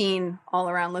 15 all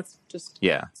around. Let's just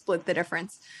split the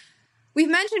difference. We've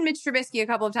mentioned Mitch Trubisky a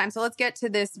couple of times, so let's get to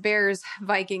this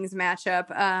Bears-Vikings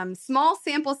matchup. Small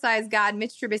sample size god,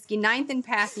 Mitch Trubisky, 9th in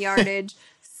pass yardage,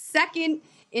 2nd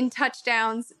in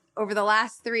touchdowns over the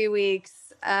last 3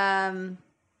 weeks. Holla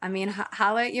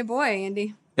at your boy,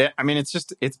 Andy. Yeah,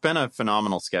 it's been a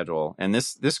phenomenal schedule. And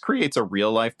this creates a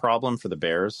real-life problem for the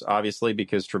Bears, obviously,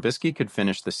 because Trubisky could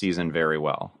finish the season very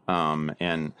well.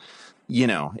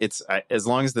 It's as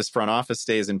long as this front office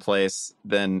stays in place,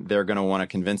 then they're going to want to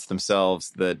convince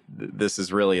themselves that this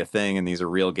is really a thing and these are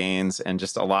real gains. And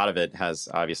just a lot of it has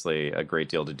obviously a great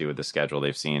deal to do with the schedule.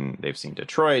 They've seen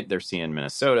Detroit, they're seeing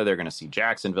Minnesota, they're going to see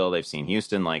Jacksonville, they've seen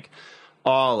Houston, like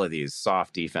all of these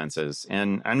soft defenses.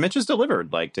 And Mitch has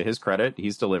delivered. Like, to his credit,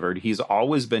 he's delivered. He's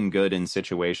always been good in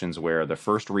situations where the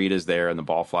first read is there and the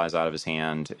ball flies out of his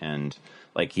hand. And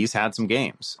like, he's had some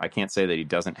games. I can't say that he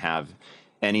doesn't have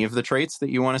any of the traits that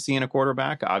you want to see in a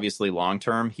quarterback. Obviously, long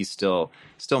term, he still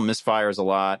misfires a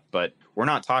lot, but we're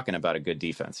not talking about a good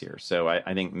defense here. So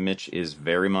I think Mitch is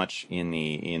very much in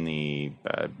the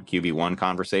QB1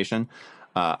 conversation.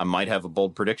 I might have a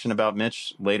bold prediction about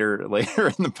Mitch later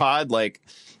in the pod. Like,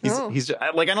 he's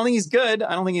like, I don't think he's good.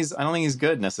 I don't think he's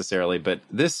good necessarily. But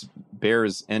this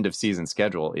Bears end of season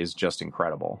schedule is just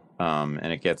incredible,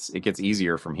 and it gets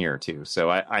easier from here too. So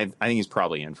I think he's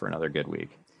probably in for another good week.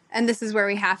 And this is where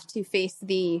we have to face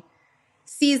the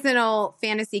seasonal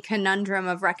fantasy conundrum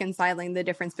of reconciling the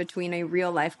difference between a real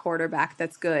life quarterback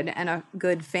that's good and a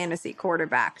good fantasy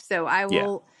quarterback. So I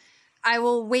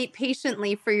will wait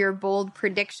patiently for your bold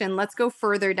prediction. Let's go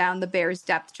further down the Bears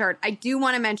depth chart. I do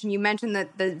want to mention, you mentioned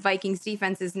that the Vikings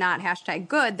defense is not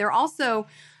 #good. They're also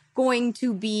going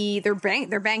to be, they're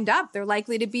banged up. They're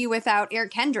likely to be without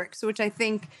Eric Kendricks, which I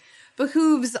think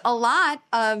behooves a lot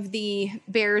of the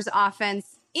Bears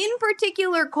offense. In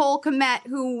particular, Cole Kmet,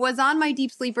 who was on my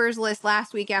deep sleepers list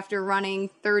last week after running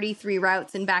 33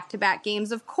 routes in back-to-back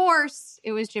games. Of course,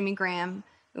 it was Jimmy Graham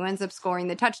who ends up scoring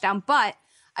the touchdown, but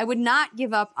I would not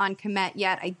give up on Kmet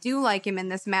yet. I do like him in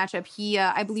this matchup. He,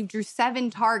 I believe, drew 7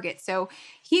 targets, so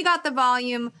he got the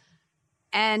volume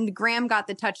and Graham got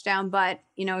the touchdown. But,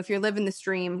 if you're living the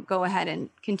stream, go ahead and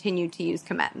continue to use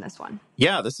Kmet in this one.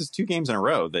 Yeah, this is 2 games in a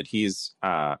row that he's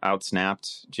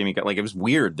outsnapped Jimmy. Like, it was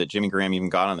weird that Jimmy Graham even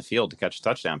got on the field to catch a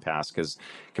touchdown pass because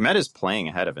Kmet is playing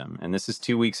ahead of him. And this is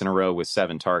 2 weeks in a row with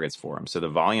 7 targets for him. So the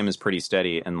volume is pretty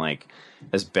steady. And like,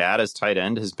 as bad as tight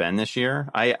end has been this year,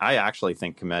 I actually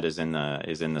think Kmet is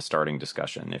in the starting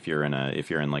discussion. If you're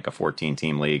in like a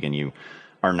 14-team league and you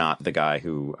are not the guy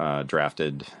who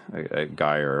drafted a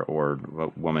guy or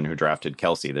a woman who drafted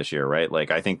Kelsey this year, right?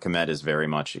 Like, I think Kmet is very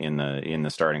much in the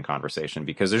starting conversation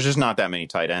because there's just not that many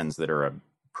tight ends that are a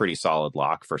pretty solid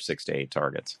lock for 6 to 8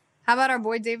 targets. How about our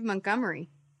boy David Montgomery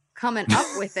coming up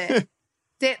with it?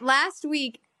 Last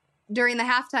week during the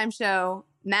halftime show,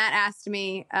 Matt asked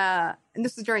me, and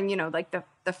this was during, like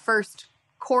the first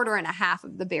quarter and a half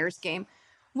of the Bears game,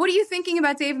 what are you thinking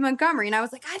about David Montgomery? And I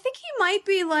was like, I think he might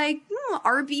be like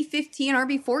RB15,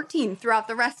 RB14 throughout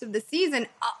the rest of the season.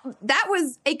 That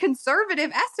was a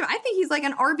conservative estimate. I think he's like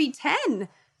an RB10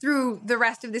 through the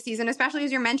rest of the season, especially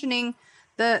as you're mentioning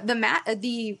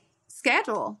the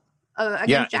schedule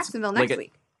against Jacksonville next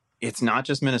week. it's not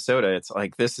just Minnesota. It's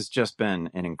like this has just been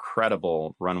an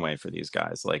incredible runway for these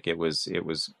guys. Like it was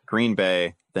Green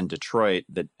Bay, then Detroit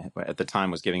that at the time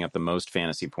was giving up the most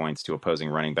fantasy points to opposing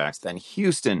running backs, then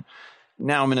Houston,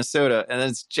 now Minnesota, and then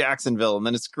it's Jacksonville, and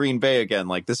then it's Green Bay again.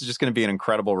 Like this is just going to be an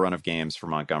incredible run of games for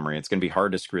Montgomery. It's going to be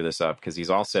hard to screw this up because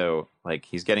he's also like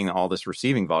he's getting all this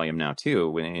receiving volume now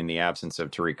too in the absence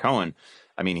of Tariq Cohen.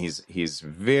 I mean, he's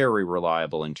very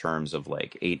reliable in terms of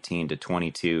like 18 to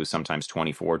 22, sometimes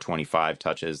 24, 25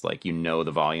 touches. Like,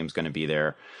 the volume's going to be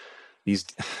there. These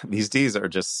Ds are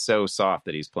just so soft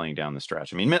that he's playing down the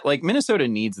stretch. I mean, like Minnesota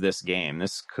needs this game.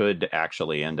 This could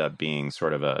actually end up being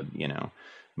sort of a,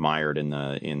 mired in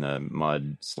the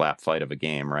mud slap fight of a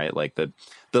game, right? Like the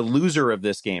loser of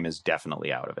this game is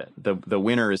definitely out of it. The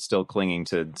winner is still clinging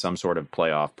to some sort of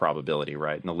playoff probability,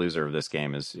 right? And the loser of this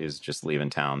game is just leaving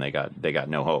town. They got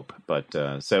no hope. But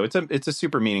so it's a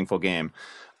super meaningful game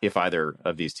if either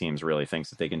of these teams really thinks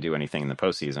that they can do anything in the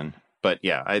postseason. But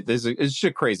yeah, it's just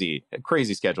a crazy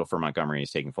schedule for Montgomery.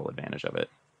 He's taking full advantage of it.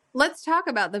 Let's talk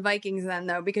about the Vikings then,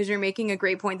 though, because you're making a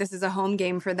great point. This is a home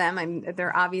game for them.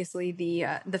 They're obviously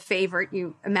the favorite.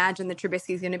 You imagine that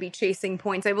Trubisky's going to be chasing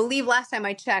points. I believe last time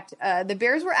I checked, the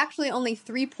Bears were actually only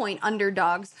 3-point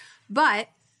underdogs, but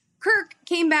Kirk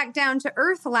came back down to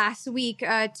earth last week,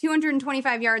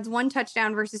 225 yards, 1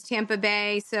 touchdown versus Tampa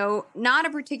Bay. So not a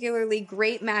particularly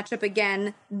great matchup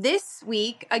again this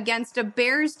week against a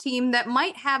Bears team that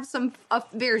might have some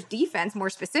Bears defense,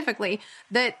 more specifically,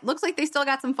 that looks like they still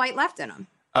got some fight left in them.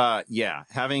 Yeah,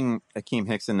 having Akeem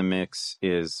Hicks in the mix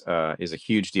is a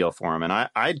huge deal for him, and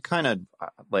I'd kind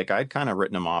of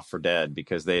written him off for dead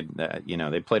because they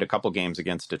played a couple games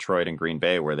against Detroit and Green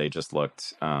Bay where they just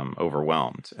looked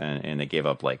overwhelmed, and they gave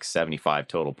up like 75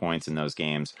 total points in those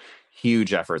games.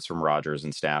 Huge efforts from Rodgers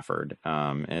and Stafford,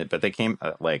 but they came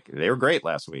they were great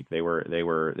last week. They were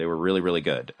really, really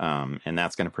good, and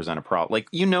that's going to present a problem. Like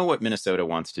what Minnesota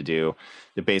wants to do,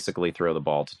 to basically throw the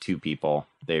ball to 2 people.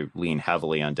 They lean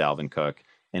heavily on Dalvin Cook,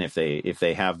 and if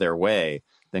they have their way,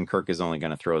 then Kirk is only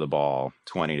going to throw the ball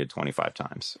 20 to 25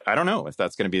 times. I don't know if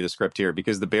that's going to be the script here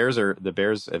because the Bears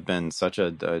have been such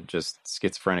a just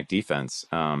schizophrenic defense,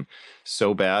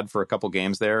 so bad for a couple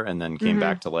games there, and then came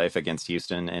back to life against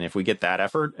Houston. And if we get that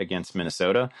effort against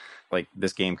Minnesota, like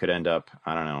this game could end up,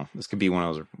 I don't know, this could be one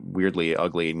of those weirdly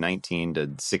ugly 19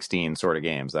 to 16 sort of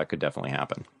games. That could definitely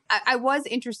happen. I was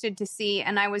interested to see,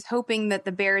 and I was hoping that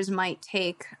the Bears might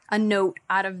take a note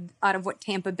out of what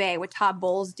Tampa Bay, what Todd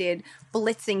Bowles did,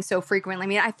 blitzing so frequently. I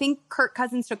mean, I think Kirk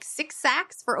Cousins took 6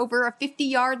 sacks for over a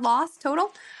 50-yard loss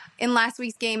total in last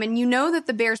week's game, and that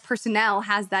the Bears personnel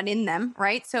has that in them,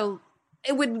 right? So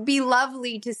it would be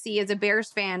lovely to see as a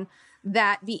Bears fan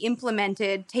that be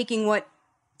implemented, taking what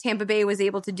Tampa Bay was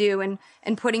able to do and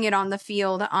putting it on the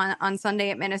field on Sunday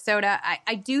at Minnesota.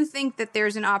 I do think that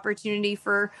there's an opportunity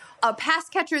for a pass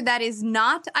catcher that is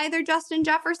not either Justin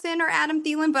Jefferson or Adam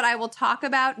Thielen, but I will talk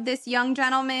about this young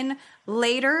gentleman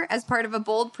later as part of a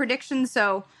bold prediction.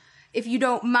 So if you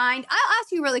don't mind, I'll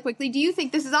ask you really quickly, do you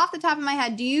think, this is off the top of my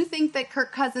head, do you think that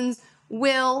Kirk Cousins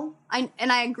will, and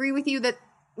I agree with you that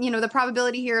the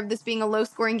probability here of this being a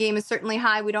low-scoring game is certainly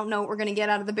high. We don't know what we're going to get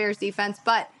out of the Bears defense,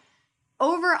 but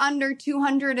over under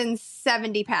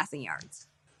 270 passing yards.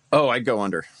 Oh, I'd go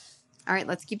under. All right,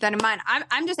 let's keep that in mind.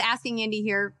 I'm just asking Andy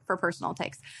here for personal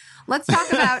takes. Let's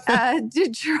talk about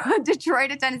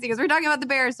Detroit at Tennessee, because we're talking about the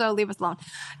Bears, so leave us alone.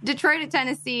 Detroit at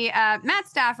Tennessee. Matt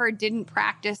Stafford didn't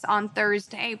practice on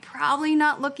Thursday. Probably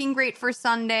not looking great for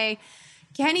Sunday.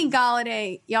 Kenny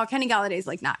Galladay's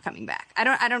like not coming back.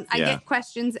 I get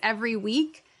questions every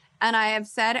week, and I have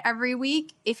said every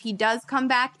week, if he does come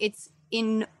back, it's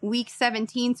in week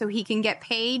 17 so he can get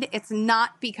paid. It's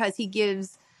not because he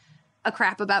gives a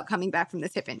crap about coming back from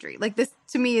this hip injury. Like, this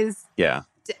to me is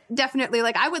definitely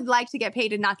like, I would like to get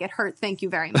paid and not get hurt. Thank you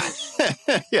very much.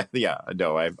 Yeah.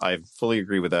 No, I fully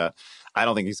agree with that. I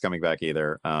don't think he's coming back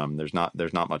either. There's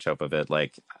not much hope of it.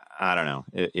 Like, I don't know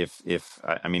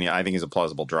I think he's a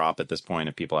plausible drop at this point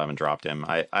if people haven't dropped him.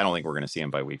 I don't think we're going to see him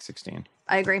by week 16.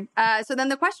 I agree. So then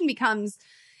the question becomes,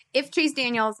 if Chase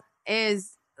Daniels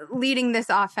is leading this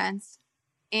offense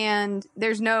and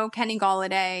there's no Kenny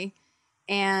Galladay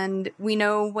and we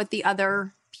know what the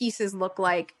other pieces look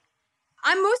like,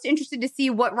 I'm most interested to see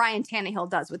what Ryan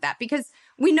Tannehill does with that, because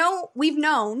we've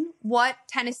known what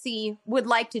Tennessee would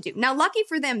like to do. Now, lucky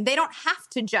for them, they don't have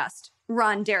to just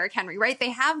run Derrick Henry, right?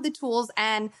 They have the tools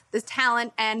and the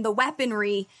talent and the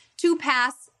weaponry to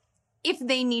pass if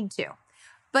they need to.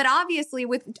 But obviously,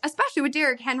 especially with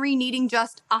Derrick Henry needing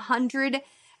just 100,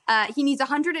 he needs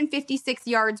 156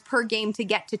 yards per game to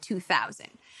get to 2,000.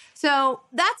 So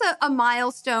that's a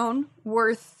milestone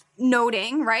worth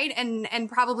noting, right? And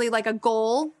probably like a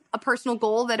personal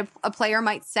goal that a player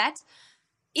might set.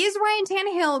 Is Ryan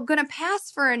Tannehill going to pass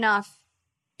for enough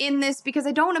in this? Because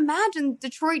I don't imagine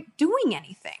Detroit doing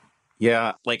anything.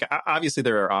 Yeah, like obviously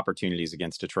there are opportunities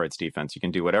against Detroit's defense. You can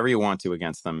do whatever you want to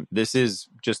against them. This is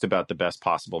just about the best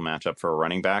possible matchup for a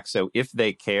running back. So if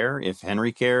they care, if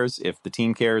Henry cares, if the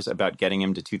team cares about getting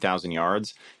him to 2,000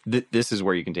 yards, this is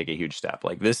where you can take a huge step.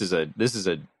 Like this is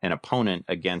an opponent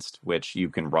against which you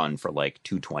can run for like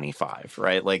 225,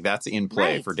 right? Like that's in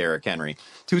play for Derrick Henry.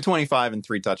 225 and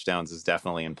 3 touchdowns is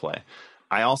definitely in play.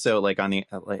 I also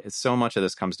so much of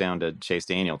this comes down to Chase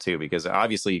Daniel too, because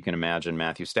obviously you can imagine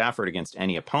Matthew Stafford against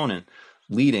any opponent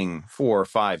leading 4 or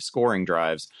 5 scoring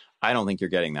drives. I don't think you're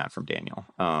getting that from Daniel.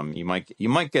 You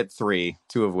might get 3,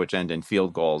 2 of which end in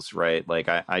field goals, right? Like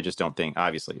I just don't think,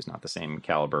 obviously he's not the same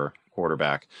caliber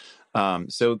quarterback.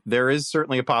 So there is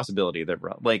certainly a possibility that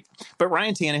but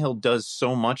Ryan Tannehill does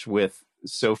so much with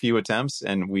so few attempts.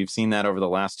 And we've seen that over the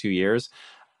last 2 years.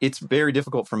 It's very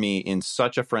difficult for me in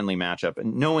such a friendly matchup,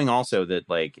 and knowing also that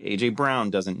like AJ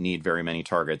Brown doesn't need very many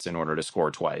targets in order to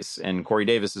score twice. And Corey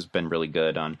Davis has been really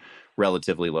good on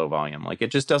relatively low volume. Like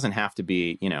it just doesn't have to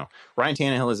be, Ryan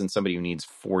Tannehill isn't somebody who needs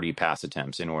 40 pass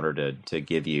attempts in order to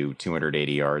give you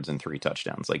 280 yards and 3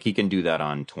 touchdowns. Like he can do that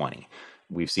on 20.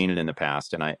 We've seen it in the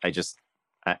past. And I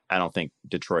don't think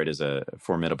Detroit is a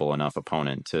formidable enough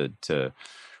opponent to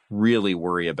really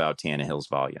worry about Tannehill's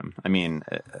volume. I mean,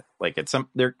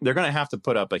 they're going to have to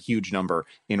put up a huge number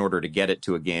in order to get it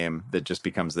to a game that just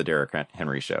becomes the Derrick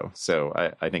Henry show. So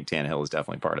I think Tannehill is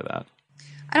definitely part of that.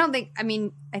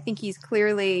 I think he's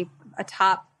clearly a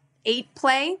top 8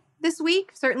 play this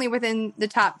week, certainly within the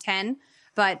top 10.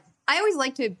 But I always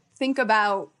like to think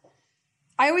about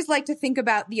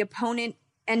the opponent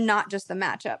and not just the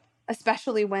matchup,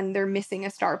 especially when they're missing a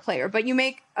star player. But you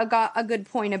make a good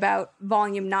point about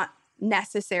volume not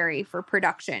necessary for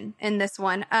production in this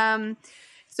one.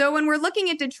 So when we're looking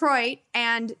at Detroit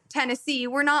and Tennessee,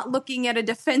 we're not looking at a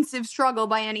defensive struggle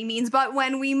by any means. But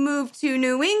when we move to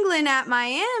New England at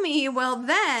Miami, well,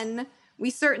 then we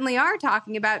certainly are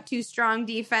talking about 2 strong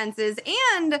defenses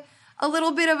and a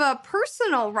little bit of a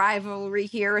personal rivalry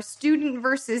here, a student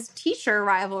versus teacher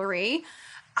rivalry.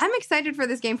 I'm excited for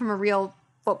this game from a real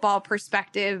football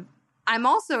perspective. I'm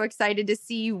also excited to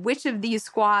see which of these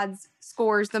squads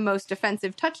scores the most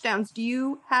defensive touchdowns. Do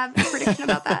you have a prediction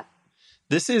about that?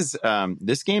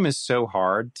 This game is so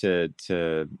hard to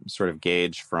sort of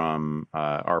gauge from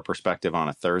our perspective on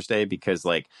a Thursday because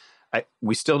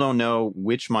we still don't know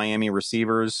which Miami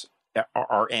receivers.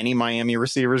 Are any Miami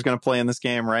receivers going to play in this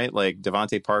game, right? Like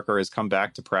Devontae Parker has come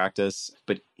back to practice,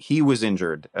 but he was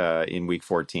injured in week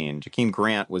 14. Jakeem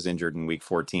Grant was injured in week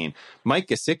 14. Mike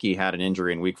Gesicki had an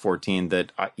injury in week 14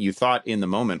 that you thought in the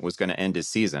moment was going to end his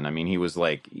season. I mean, he was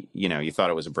you thought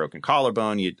it was a broken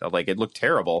collarbone. It looked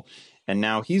terrible. And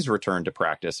now he's returned to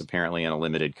practice, apparently in a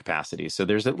limited capacity. So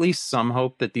there's at least some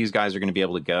hope that these guys are going to be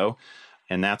able to go.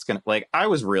 And that's going to, I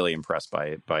was really impressed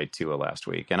by Tua last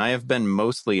week. And I have been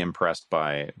mostly impressed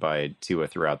by Tua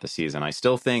throughout the season. I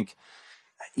still think,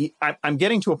 I'm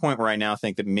getting to a point where I now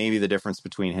think that maybe the difference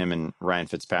between him and Ryan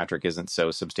Fitzpatrick isn't so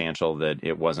substantial that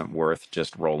it wasn't worth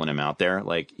just rolling him out there.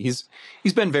 Like he's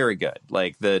been very good.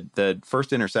 Like the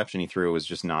first interception he threw was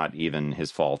just not even his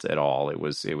fault at all. It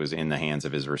was in the hands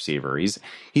of his receiver. He's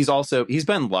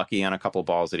been lucky on a couple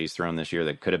balls that he's thrown this year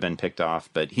that could have been picked off,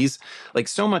 but he's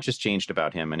so much has changed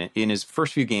about him. And in his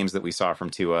first few games that we saw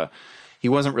from Tua, he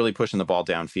wasn't really pushing the ball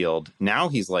downfield. Now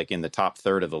he's in the top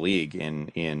third of the league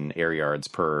in air yards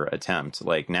per attempt.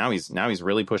 Now he's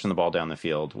really pushing the ball down the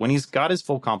field. When he's got his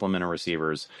full complement of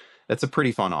receivers, that's a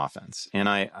pretty fun offense. And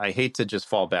I hate to just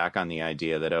fall back on the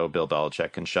idea that, Bill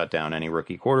Belichick can shut down any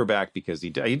rookie quarterback because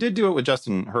he did do it with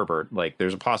Justin Herbert.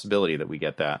 There's a possibility that we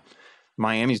get that.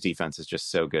 Miami's defense is just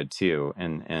so good too.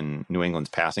 And New England's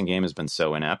passing game has been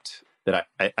so inept that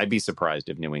I'd be surprised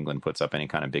if New England puts up any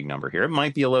kind of big number here. It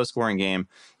might be a low-scoring game.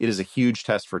 It is a huge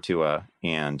test for Tua,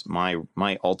 and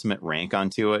my ultimate rank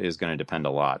on Tua is going to depend a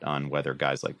lot on whether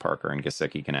guys like Parker and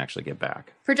Gesicki can actually get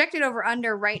back. Projected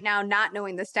over-under right now, not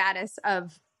knowing the status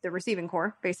of the receiving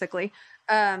core, basically,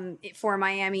 for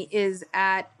Miami is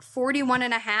at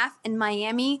 41.5, and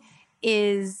Miami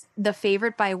is the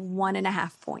favorite by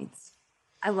 1.5 points.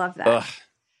 I love that. Ugh,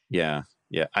 yeah.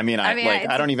 Yeah, I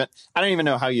don't even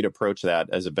know how you'd approach that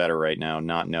as a bettor right now.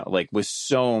 With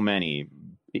so many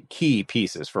key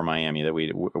pieces for Miami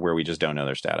where we just don't know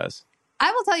their status.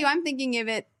 I will tell you, I'm thinking of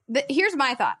it. Here's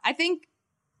my thought. I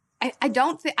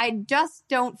just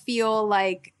don't feel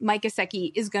like Mike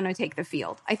Gesicki is going to take the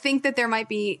field. I think that there might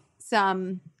be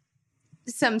some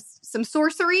some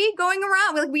sorcery going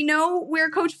around. Like, we know where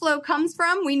Coach Flo comes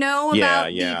from. We know about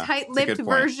the tight-lipped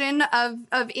version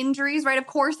of injuries, right? Of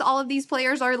course, all of these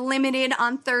players are limited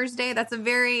on Thursday. That's a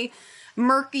very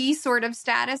murky sort of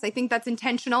status. I think that's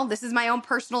intentional. This is my own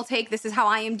personal take. This is how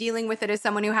I am dealing with it as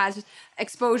someone who has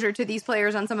exposure to these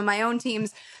players on some of my own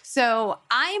teams. So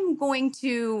I'm going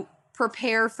to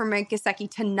prepare for Mike Gesicki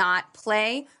to not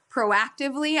play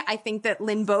proactively. I think that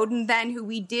Lynn Bowden then, who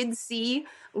we did see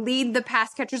lead the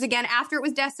pass catchers again after it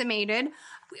was decimated,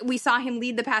 we saw him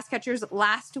lead the pass catchers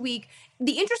last week.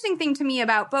 The interesting thing to me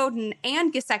about Bowden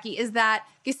and Gesicki is that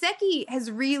Gesicki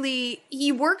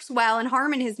he works well, and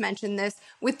Harmon has mentioned this,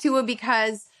 with Tua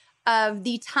because of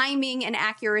the timing and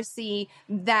accuracy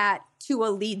that Tua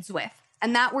leads with.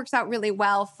 And that works out really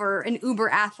well for an uber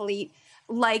athlete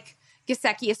like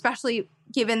Gesicki, especially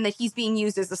given that he's being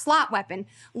used as a slot weapon.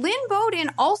 Lynn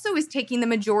Bowden also is taking the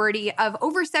majority of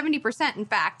over 70%, in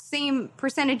fact, same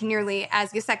percentage nearly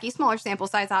as Gesicki, smaller sample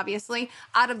size, obviously,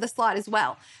 out of the slot as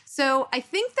well. So I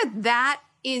think that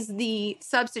is the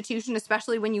substitution,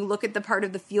 especially when you look at the part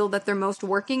of the field that they're most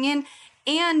working in.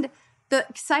 And the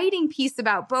exciting piece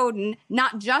about Bowden,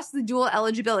 not just the dual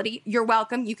eligibility, you're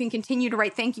welcome. You can continue to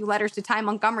write thank you letters to Ty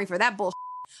Montgomery for that bullshit.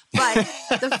 But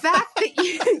the fact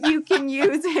that you can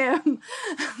use him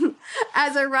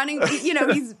as a running, he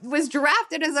was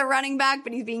drafted as a running back,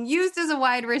 but he's being used as a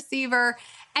wide receiver.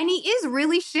 And he is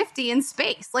really shifty in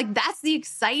space. Like, that's the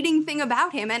exciting thing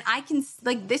about him. And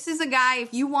this is a guy,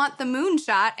 if you want the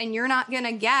moonshot and you're not going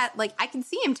to get, I can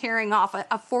see him tearing off a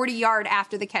 40-yard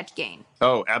after the catch gain.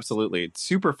 Oh, absolutely.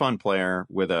 Super fun player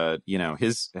with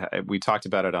we talked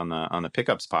about it on the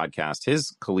Pickups podcast.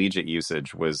 His collegiate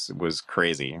usage was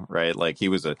crazy, right? Like, he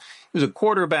was a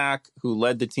quarterback who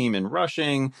led the team in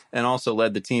rushing and also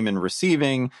led the team in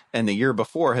receiving. And the year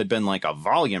before had been like a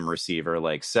volume receiver,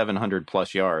 like 700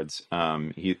 plus yards.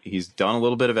 He's done a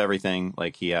little bit of everything.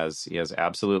 Like, he has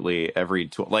absolutely every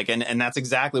tool. Like, and that's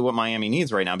exactly what Miami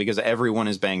needs right now, because everyone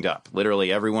is banged up.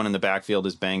 Literally everyone in the backfield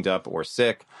is banged up or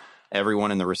sick.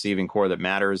 Everyone in the receiving core that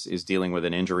matters is dealing with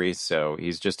an injury. So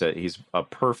he's a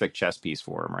perfect chess piece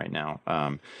for him right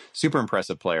now. Super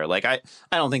impressive player. Like, I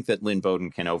don't think that Lynn Bowden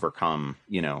can overcome,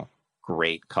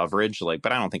 great coverage,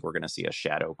 but I don't think we're going to see a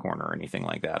shadow corner or anything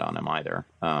like that on him either.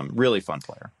 Really fun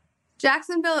player.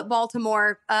 Jacksonville at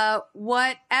Baltimore,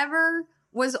 whatever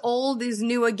was old is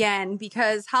new again,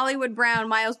 because Hollywood Brown,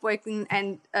 Miles Boykin,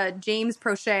 and James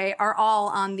Prochet are all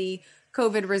on the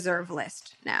COVID reserve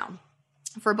list now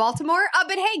for Baltimore.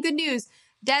 But hey, good news.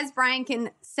 Dez Bryant can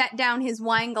set down his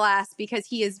wine glass because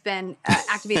he has been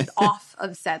activated off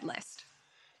of said list.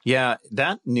 Yeah,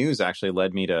 that news actually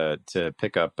led me to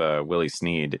pick up Willie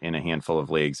Snead in a handful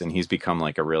of leagues, and he's become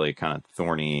like a really kind of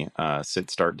thorny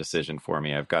sit-start decision for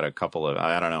me. I've got a couple of,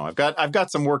 I don't know, I've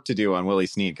got some work to do on Willie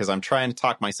Snead because I'm trying to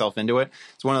talk myself into it.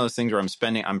 It's one of those things where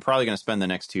I'm probably going to spend the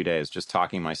next 2 days just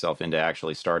talking myself into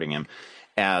actually starting him,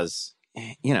 as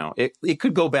it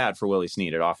could go bad for Willie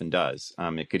Snead. It often does.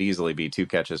 It could easily be 2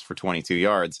 catches for 22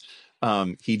 yards.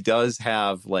 He does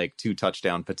have 2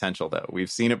 touchdown potential, though.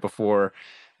 We've seen it before.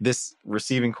 This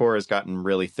receiving core has gotten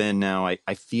really thin now.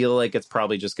 I feel like it's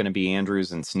probably just going to be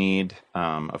Andrews and Snead.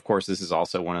 Of course, this is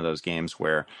also one of those games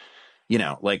where,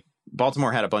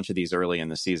 Baltimore had a bunch of these early in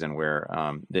the season where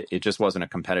it just wasn't a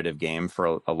competitive game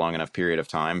for a long enough period of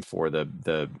time for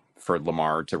for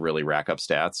Lamar to really rack up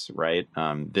stats, right?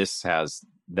 This has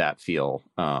that feel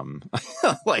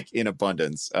in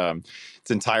abundance. It's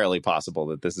entirely possible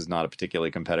that this is not a particularly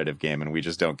competitive game and we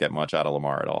just don't get much out of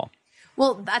Lamar at all.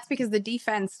 Well, that's because the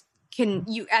defense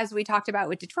as we talked about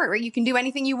with Detroit, right? You can do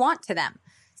anything you want to them.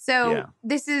 So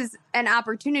This is an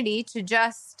opportunity to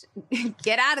just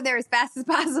get out of there as fast as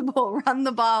possible, run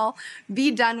the ball, be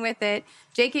done with it.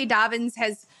 J.K. Dobbins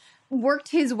has worked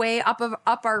his way up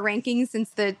our rankings since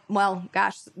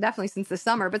definitely since the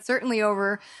summer, but certainly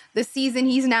over the season.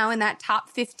 He's now in that top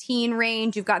 15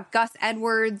 range. You've got Gus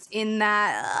Edwards in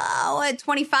that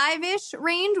 25-ish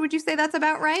range. Would you say that's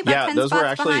about right? About 10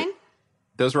 spots behind?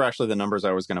 Those were actually the numbers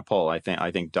I was going to pull. I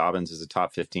think Dobbins is a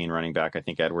top 15 running back. I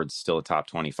think Edwards still a top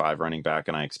 25 running back,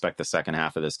 and I expect the second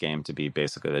half of this game to be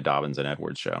basically the Dobbins and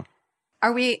Edwards show.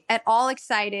 Are we at all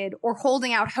excited or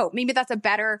holding out hope? Maybe that's a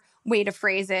better way to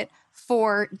phrase it,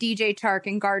 for DJ Chark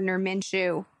and Gardner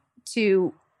Minshew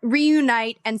to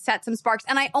reunite and set some sparks.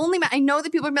 And I know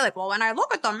that people are going to be like, well, when I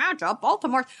look at the matchup,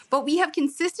 Baltimore, but we have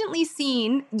consistently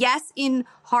seen, yes, in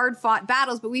hard-fought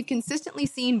battles, but we've consistently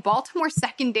seen Baltimore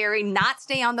secondary not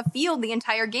stay on the field the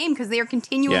entire game because they are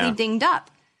continually dinged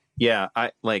up. Yeah,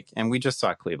 and we just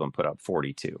saw Cleveland put up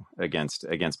 42 against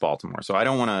Baltimore. So I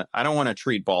don't want to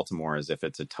treat Baltimore as if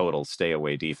it's a total stay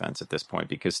away defense at this point,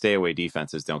 because stay away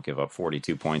defenses don't give up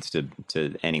 42 points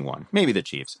to anyone. Maybe the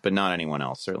Chiefs, but not anyone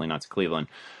else. Certainly not to Cleveland.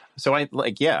 So I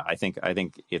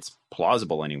think it's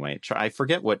plausible anyway. I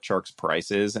forget what Chark's price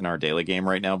is in our daily game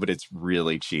right now, but it's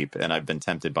really cheap, and I've been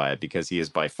tempted by it because he is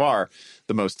by far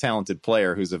the most talented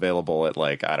player who's available at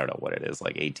I don't know what it is,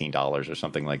 $18 or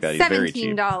something like that. He's very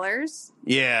cheap. $17.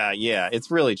 Yeah, it's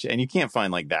really cheap, and you can't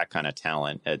find that kind of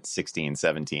talent at 16,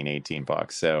 17,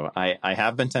 $18. So I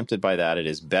have been tempted by that. It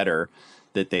is better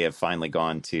that they have finally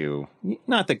gone to,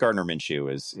 not that Gardner Minshew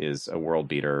is a world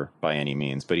beater by any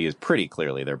means, but he is pretty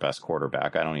clearly their best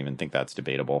quarterback. I don't even think that's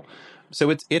debatable. So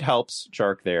it helps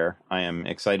Chark there. I am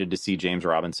excited to see James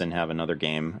Robinson have another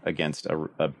game against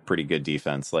a pretty good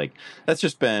defense. That's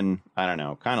just been, I don't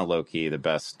know, kind of low key the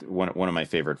best, one of my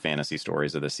favorite fantasy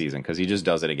stories of the season, because he just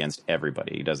does it against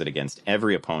everybody. He does it against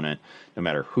every opponent, no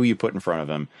matter who you put in front of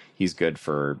him. He's good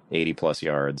for 80 plus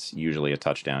yards, usually a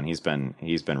touchdown. He's been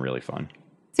really fun.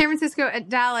 San Francisco at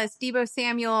Dallas. Deebo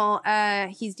Samuel,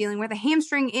 he's dealing with a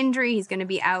hamstring injury. He's going to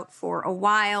be out for a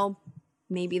while,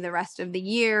 maybe the rest of the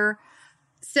year.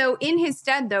 So in his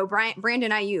stead, though,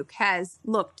 Brandon Ayuk has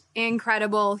looked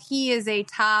incredible. He is a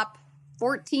top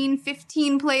 14,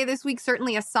 15 play this week.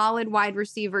 Certainly a solid wide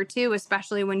receiver, too,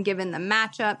 especially when given the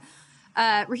matchup.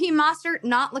 Raheem Mostert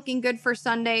not looking good for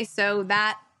Sunday, so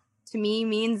that to me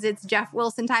means it's Jeff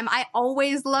Wilson time. I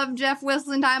always love Jeff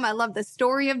Wilson time. I love the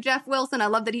story of Jeff Wilson. I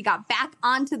love that he got back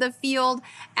onto the field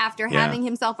after having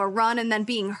himself a run and then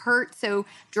being hurt so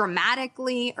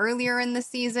dramatically earlier in the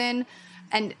season.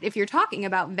 And if you're talking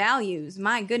about values,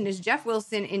 my goodness, Jeff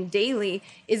Wilson in daily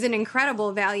is an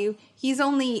incredible value. He's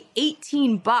only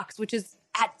 $18, which is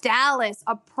at Dallas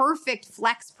a perfect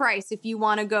flex price if you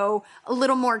want to go a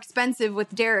little more expensive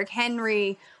with Derrick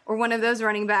Henry or one of those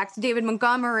running backs, David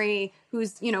Montgomery,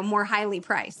 who's, more highly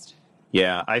priced.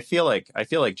 Yeah, I feel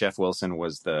like Jeff Wilson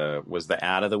was the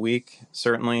ad of the week,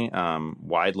 certainly,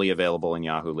 widely available in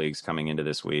Yahoo leagues coming into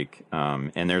this week.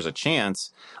 And there's a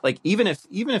chance, even if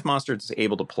Mostert's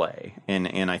able to play,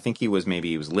 and I think he was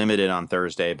limited on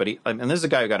Thursday, but and this is a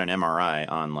guy who got an MRI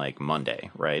on Monday,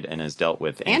 right, and has dealt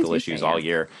with ankle issues all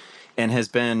year, and has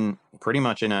been pretty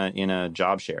much in a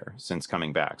job share since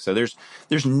coming back. So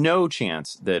there's no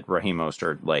chance that Raheem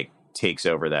Mostert takes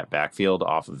over that backfield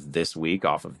off of this week,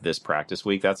 off of this practice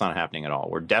week. That's not happening at all.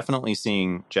 We're definitely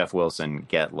seeing Jeff Wilson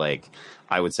get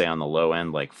I would say on the low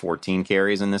end, 14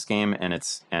 carries in this game, and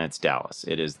it's Dallas.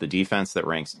 It is the defense that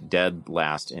ranks dead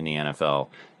last in the NFL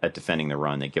at defending the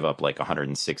run. They give up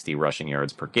 160 rushing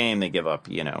yards per game. They give up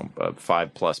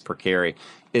 5+ per carry.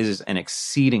 It is an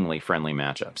exceedingly friendly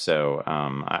matchup. So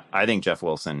I think Jeff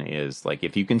Wilson is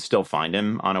if you can still find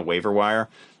him on a waiver wire,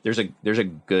 there's a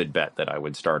good bet that I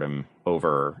would start him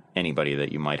over anybody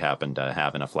that you might happen to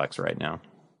have in a flex right now.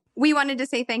 We wanted to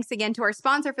say thanks again to our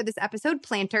sponsor for this episode,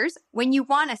 Planters. When you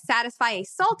want to satisfy a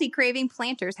salty craving,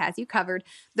 Planters has you covered.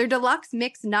 Their deluxe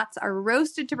mixed nuts are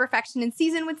roasted to perfection and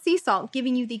seasoned with sea salt,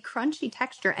 giving you the crunchy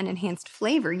texture and enhanced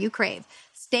flavor you crave.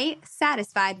 Stay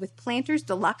satisfied with Planters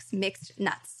Deluxe Mixed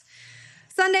Nuts.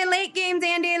 Sunday late games,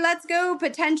 Andy, let's go.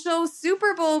 Potential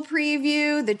Super Bowl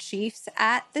preview. The Chiefs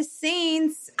at the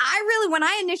Saints. When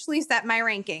I initially set my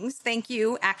rankings, thank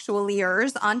you,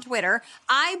 actualiers on Twitter,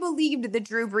 I believed that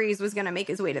Drew Brees was going to make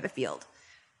his way to the field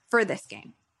for this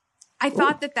game. I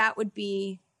thought that would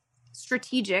be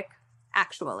strategic,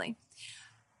 actually.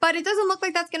 But it doesn't look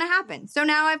like that's going to happen. So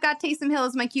now I've got Taysom Hill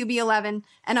as my QB 11,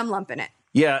 and I'm lumping it.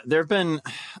 Yeah, there have been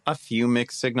a few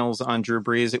mixed signals on Drew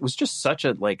Brees. It was just such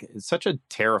a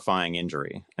terrifying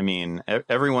injury. I mean,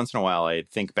 every once in a while, I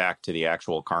think back to the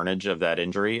actual carnage of that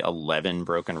injury. 11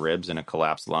 broken ribs and a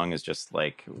collapsed lung is just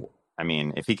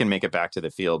if he can make it back to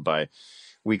the field by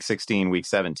week 16, week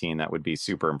 17, that would be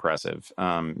super impressive.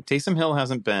 Taysom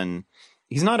Hill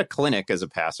he's not a clinic as a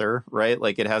passer, right?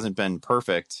 It hasn't been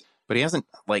perfect. But he hasn't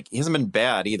been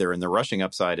bad either, and the rushing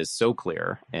upside is so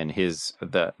clear, and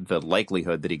the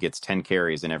likelihood that he gets 10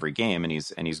 carries in every game, and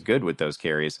he's good with those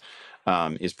carries,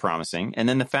 is promising. And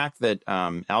then the fact that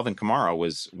Alvin Kamara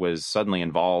was suddenly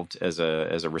involved as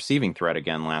a receiving threat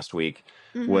again last week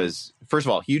was, first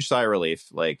of all, huge sigh of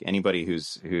relief. Anybody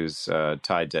who's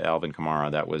tied to Alvin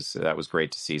Kamara, that was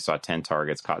great to see. Saw 10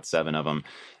 targets, caught 7 of them.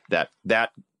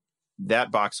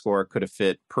 That box score could have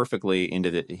fit perfectly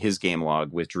into his game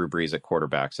log with Drew Brees at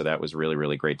quarterback. So that was really,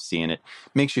 really great to see. And it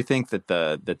makes you think that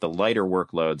the lighter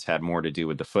workloads had more to do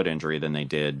with the foot injury than they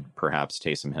did perhaps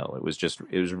Taysom Hill. It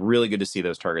was really good to see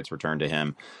those targets return to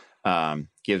him.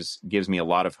 gives me a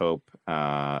lot of hope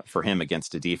for him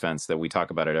against a defense that we talk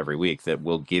about it every week that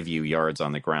will give you yards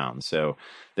on the ground. So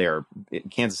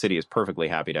Kansas City is perfectly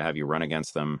happy to have you run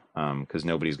against them because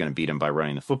nobody's going to beat him by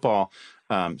running the football.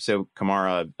 So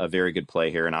Kamara, a very good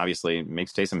play here, and obviously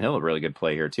makes Taysom Hill a really good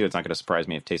play here too. It's not going to surprise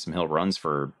me if Taysom Hill runs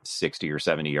for 60 or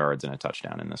 70 yards and a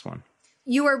touchdown in this one.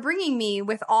 You are bringing me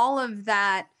with all of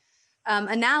that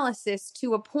analysis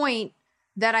to a point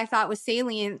that I thought was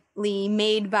saliently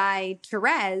made by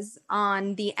Therese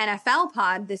on the NFL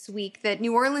pod this week, that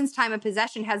New Orleans' time of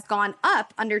possession has gone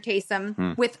up under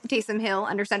Taysom, with Taysom Hill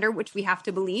under center, which we have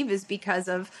to believe is because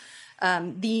of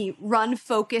the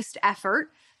run-focused effort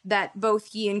that both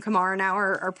he and Kamara now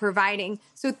are providing.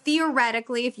 So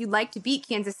theoretically, if you'd like to beat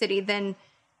Kansas City, then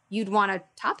you'd want to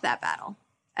top that battle.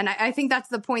 And I think that's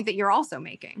the point that you're also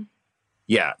making.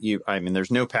 Yeah,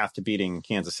 there's no path to beating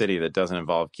Kansas City that doesn't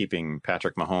involve keeping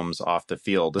Patrick Mahomes off the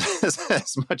field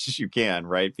as much as you can,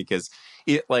 right? Because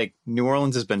New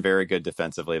Orleans has been very good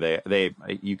defensively.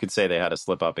 You could say they had a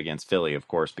slip up against Philly, of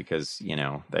course, because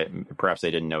perhaps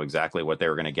they didn't know exactly what they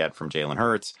were going to get from Jalen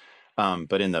Hurts.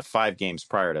 But in the 5 games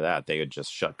prior to that, they had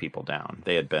just shut people down.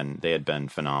 They had been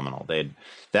phenomenal.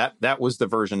 That was the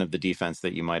version of the defense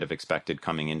that you might have expected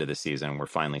coming into the season. We're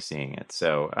finally seeing it.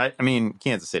 So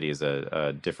Kansas City is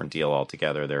a different deal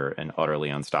altogether. They're an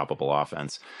utterly unstoppable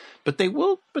offense, but they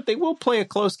will play a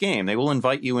close game. They will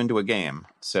invite you into a game.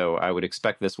 So I would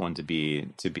expect this one to be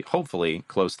hopefully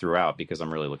close throughout, because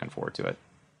I'm really looking forward to it.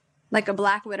 Like a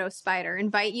Black Widow spider,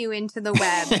 invite you into the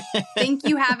web, think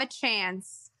you have a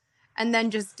chance, and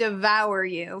then just devour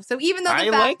you. So even though that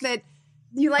you like that?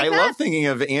 I love thinking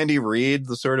of Andy Reid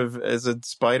as a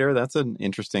spider. That's an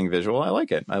interesting visual. I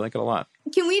like it. I like it a lot.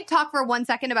 Can we talk for 1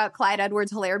 second about Clyde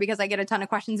Edwards-Helaire? Because I get a ton of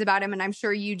questions about him, and I'm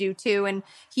sure you do too. And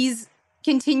he's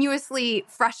continuously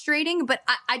frustrating, but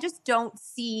I just don't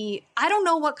see... I don't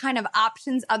know what kind of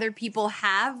options other people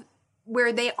have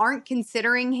where they aren't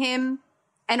considering him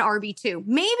an RB2.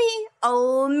 Maybe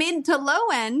a mid to low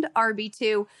end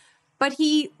RB2, but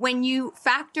when you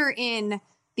factor in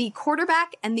the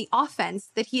quarterback and the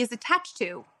offense that he is attached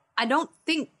to, I don't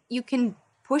think you can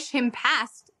push him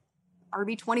past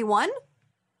RB21.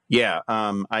 Yeah.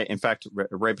 In fact,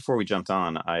 right before we jumped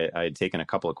on, I had taken a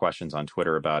couple of questions on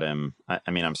Twitter about him.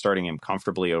 I'm starting him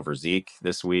comfortably over Zeke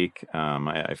this week.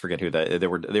 I forget who that.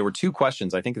 There were 2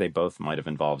 questions. I think they both might have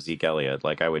involved Zeke Elliott.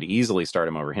 I would easily start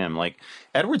him over him.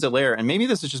 Edwards-Helaire, and maybe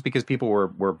this is just because people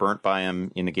were burnt by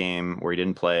him in the game where he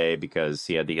didn't play because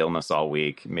he had the illness all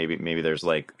week. Maybe there's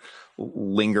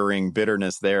lingering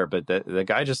bitterness there, but the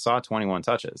guy just saw 21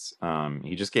 touches.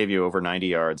 He just gave you over 90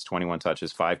 yards, 21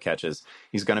 touches, 5 catches.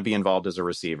 He's going to be involved as a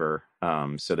receiver.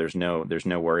 So there's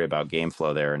no worry about game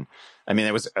flow there. And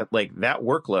it was that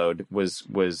workload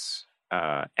was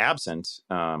absent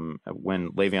when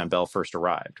Le'Veon Bell first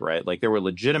arrived, right? There were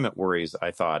legitimate worries,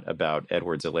 I thought, about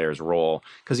Edwards-Helaire's role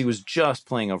because he was just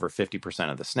playing over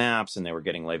 50% of the snaps, and they were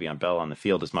getting Le'Veon Bell on the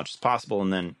field as much as possible.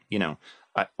 And then,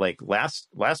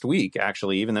 last week,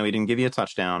 actually, even though he didn't give you a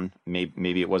touchdown,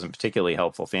 maybe it wasn't particularly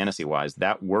helpful fantasy-wise,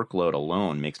 that workload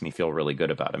alone makes me feel really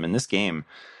good about him. In this game,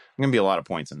 going to be a lot of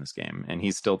points in this game, and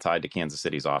he's still tied to Kansas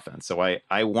City's offense. So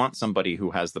I want somebody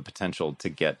who has the potential to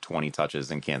get 20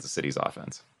 touches in Kansas City's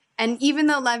offense. And even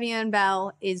though Le'Veon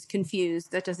Bell is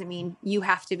confused, that doesn't mean you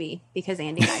have to be, because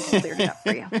Andy and I just cleared it up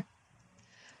for you.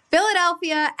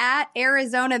 Philadelphia at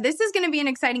Arizona. This is going to be an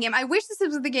exciting game. I wish this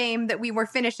was the game that we were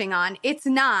finishing on. It's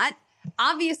not.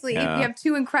 Obviously, we have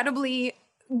 2 incredibly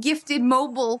gifted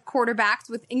mobile quarterbacks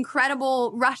with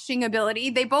incredible rushing ability.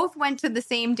 They both went to the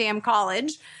same damn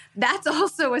college. That's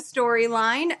also a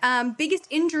storyline. Biggest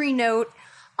injury note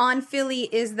on Philly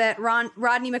is that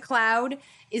Rodney McLeod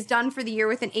is done for the year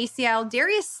with an ACL.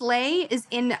 Darius Slay is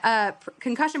in a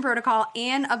concussion protocol,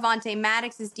 and Avonte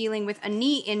Maddox is dealing with a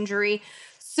knee injury.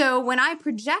 So when I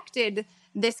projected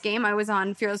this game, I was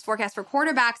on Fearless Forecast for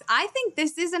quarterbacks. I think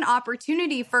this is an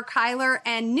opportunity for Kyler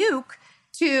and Nuke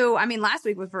last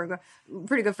week was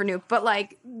pretty good for Nuke, but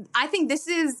I think this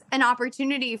is an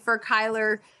opportunity for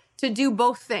Kyler to do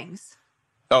both things.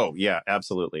 Oh, yeah,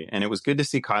 absolutely. And it was good to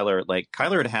see Kyler.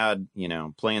 Kyler had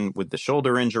playing with the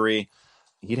shoulder injury.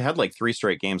 He'd had 3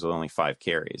 straight games with only 5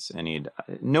 carries, and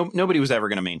nobody was ever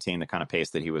going to maintain the kind of pace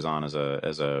that he was on as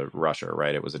a rusher,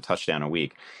 right? It was a touchdown a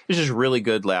week. It was just really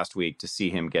good last week to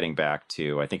see him getting back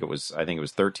to, I think it was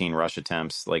 13 rush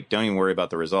attempts. Don't even worry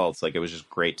about the results. It was just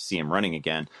great to see him running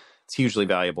again. It's hugely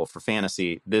valuable for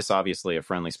fantasy. This obviously a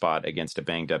friendly spot against a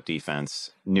banged up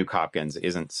defense. Nuke Hopkins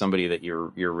isn't somebody that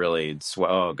you're really,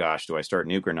 oh gosh, do I start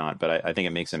Nuke or not? But I think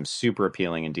it makes him super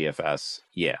appealing in DFS.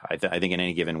 Yeah, I think in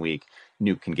any given week,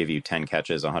 Nuke can give you 10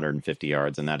 catches, 150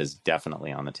 yards, and that is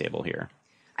definitely on the table here.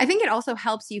 I think it also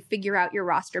helps you figure out your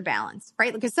roster balance,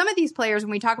 right? Because some of these players,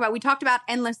 when we talked about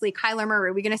endlessly Kyler Murray.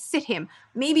 Are we going to sit him?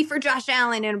 Maybe for Josh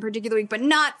Allen in a particular week, but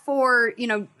not for,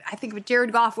 I think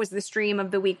Jared Goff was the stream of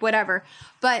the week, whatever.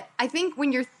 But I think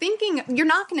when you're thinking, you're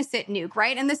not going to sit Nuke,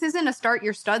 right? And this isn't a start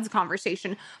your studs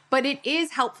conversation, but it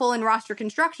is helpful in roster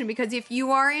construction because if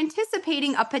you are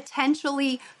anticipating a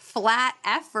potentially flat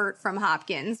effort from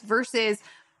Hopkins versus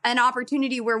an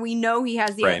opportunity where we know he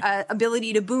has the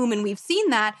ability to boom, and we've seen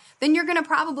that, then you're going to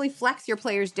probably flex your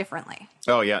players differently.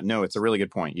 Oh yeah, no, it's a really good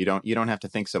point. You don't have to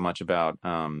think so much about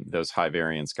those high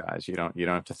variance guys. You don't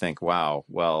have to think, wow,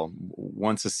 well,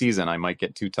 once a season I might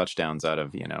get 2 touchdowns out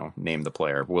of name the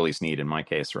player, Willie Snead in my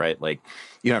case, right? Like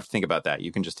you don't have to think about that.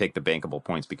 You can just take the bankable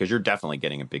points because you're definitely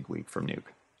getting a big week from Nuke.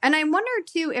 And I wonder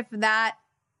too if that.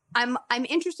 I'm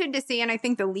interested to see, and I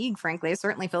think the league, frankly,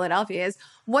 certainly Philadelphia is,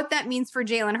 what that means for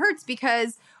Jalen Hurts,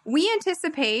 because we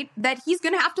anticipate that he's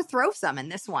going to have to throw some in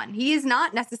this one. He is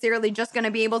not necessarily just going to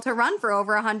be able to run for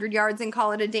over 100 yards and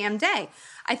call it a damn day.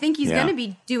 I think he's going to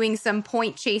be doing some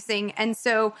point chasing. And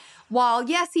so while,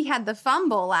 yes, he had the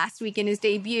fumble last week in his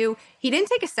debut, he didn't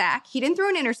take a sack. He didn't throw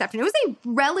an interception. It was a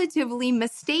relatively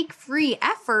mistake-free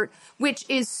effort, which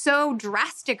is so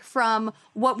drastic from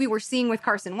what we were seeing with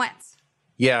Carson Wentz.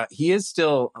 Yeah, he is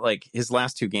still, like, his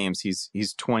last 2 games,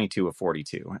 he's 22 of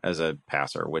 42 as a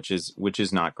passer, which is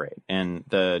not great. And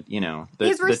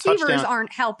his receivers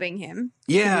aren't helping him.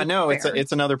 Yeah, no,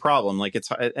 it's another problem. Like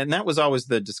and that was always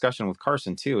the discussion with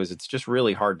Carson too, is it's just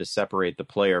really hard to separate the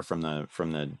player from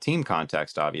the team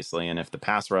context, obviously. And if the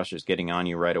pass rush is getting on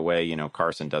you right away,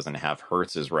 Carson doesn't have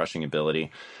Hurts' rushing ability.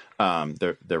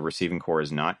 The receiving core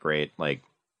is not great. Like,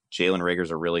 Jalen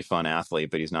Reagor's a really fun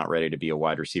athlete, but he's not ready to be a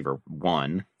wide receiver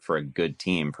 1 for a good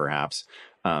team, perhaps.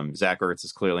 Zach Ertz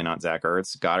is clearly not Zach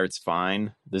Ertz. Goddard's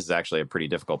fine. This is actually a pretty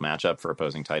difficult matchup for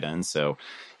opposing tight ends, so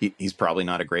he's probably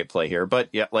not a great play here. But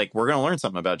yeah, like, we're going to learn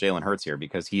something about Jalen Hurts here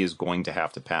because he is going to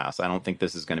have to pass. I don't think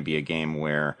this is going to be a game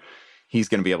where he's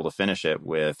going to be able to finish it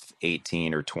with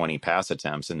 18 or 20 pass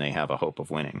attempts and they have a hope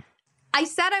of winning. I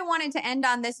said I wanted to end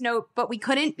on this note, but we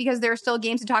couldn't because there are still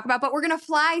games to talk about. But we're going to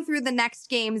fly through the next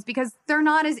games because they're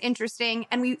not as interesting,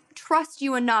 and we trust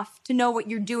you enough to know what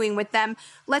you're doing with them.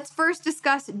 Let's first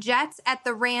discuss Jets at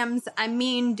the Rams. I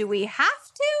mean, do we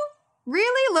have to?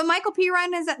 Really? LaMichael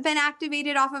Pirine has been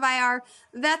activated off of IR.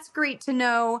 That's great to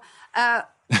know.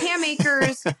 Cam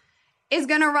Akers is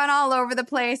going to run all over the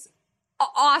place.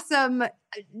 Awesome.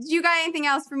 Do you got anything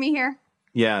else for me here?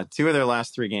 Yeah, 2 of their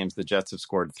last 3 games, the Jets have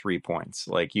scored 3 points.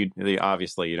 Like,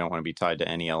 obviously you don't want to be tied to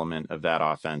any element of that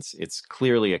offense. It's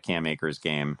clearly a Cam Akers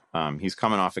game. He's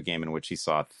coming off a game in which he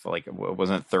saw, like,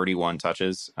 wasn't it 31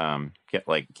 touches? Cam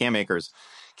Akers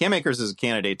is a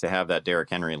candidate to have that Derrick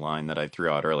Henry line that I threw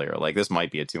out earlier. Like, this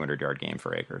might be a 200-yard game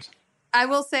for Akers. I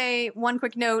will say one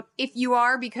quick note. If you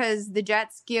are, because the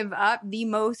Jets give up the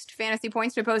most fantasy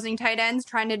points to opposing tight ends,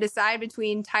 trying to decide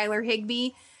between Tyler Higbee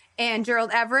and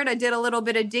Gerald Everett, I did a little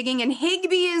bit of digging, and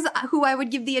Higbee is who I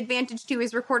would give the advantage to.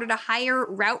 He's recorded a higher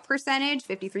route percentage,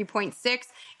 53.6,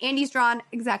 and he's drawn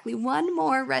exactly 1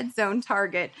 more red zone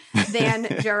target than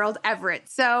Gerald Everett.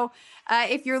 So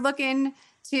if you're looking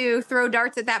to throw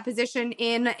darts at that position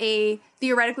in a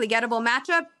theoretically gettable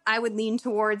matchup, I would lean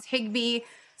towards Higbee.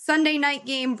 Sunday night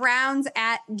game, Browns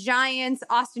at Giants.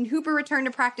 Austin Hooper returned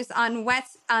to practice on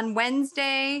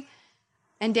Wednesday.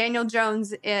 And Daniel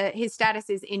Jones, his status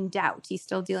is in doubt. He's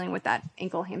still dealing with that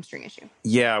ankle hamstring issue.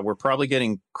 Yeah, we're probably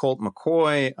getting Colt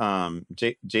McCoy.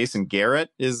 Jason Garrett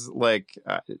is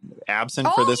absent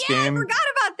for this game. I forgot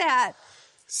about that.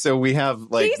 So we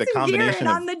have Jason the combination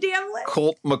Garrett on the damn list.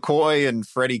 Colt McCoy and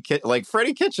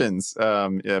Freddie Kitchens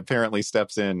apparently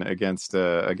steps in against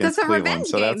Cleveland.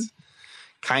 So game. That's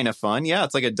kind of fun. Yeah,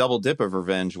 it's like a double dip of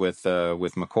revenge with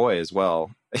McCoy as well.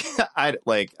 I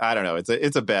don't know. It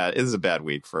is a bad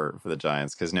week for the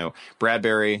Giants because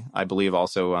Bradbury, I believe,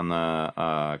 also on the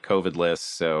COVID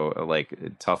list. So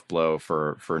tough blow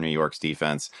for New York's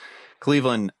defense.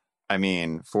 Cleveland, I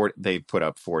mean, they put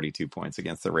up 42 points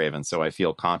against the Ravens, so I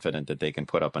feel confident that they can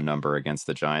put up a number against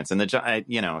the Giants. And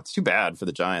it's too bad for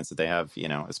the Giants that they have,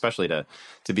 especially to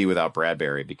be without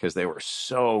Bradbury because they were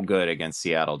so good against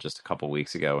Seattle just a couple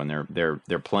weeks ago, and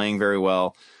they're playing very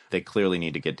well. They clearly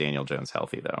need to get Daniel Jones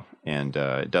healthy, though, and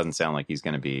it doesn't sound like he's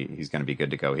going to be good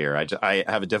to go here. I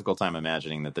have a difficult time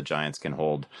imagining that the Giants can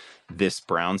hold this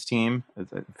Browns team.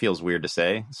 It feels weird to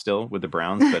say still with the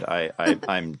Browns, but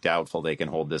I'm doubtful they can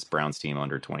hold this Browns team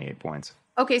under 28 points.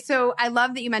 Okay, so I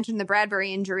love that you mentioned the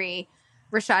Bradbury injury.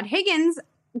 Rashad Higgins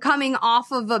coming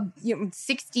off of a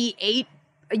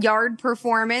 68-yard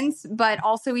performance, but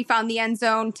also he found the end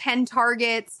zone, 10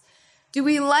 targets. Do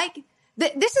we like...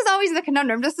 This is always the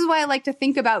conundrum. This is why I like to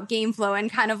think about game flow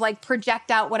and kind of like project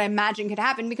out what I imagine could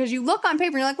happen, because you look on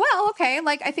paper and you're like, well, okay,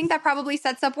 like I think that probably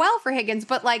sets up well for Higgins.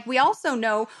 But like we also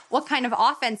know what kind of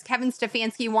offense Kevin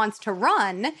Stefanski wants to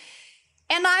run.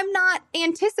 And I'm not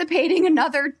anticipating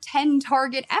another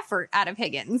 10-target effort out of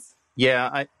Higgins.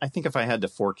 Yeah, I think if I had to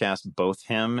forecast both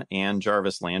him and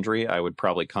Jarvis Landry, I would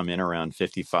probably come in around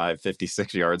 55,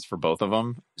 56 yards for both of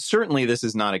them. Certainly, this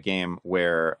is not a game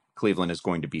where Cleveland is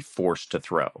going to be forced to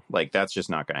throw. Like, that's just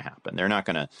not going to happen. They're not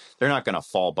going to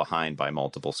fall behind by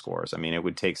multiple scores. I mean, it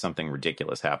would take something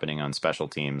ridiculous happening on special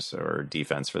teams or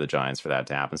defense for the Giants for that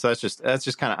to happen. So that's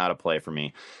just kind of out of play for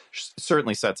me.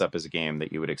 Certainly sets up as a game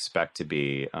that you would expect to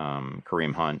be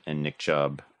Kareem Hunt and Nick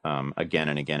Chubb again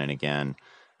and again and again.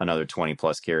 Another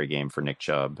 20-plus carry game for Nick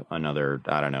Chubb. Another,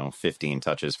 15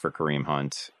 touches for Kareem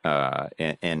Hunt.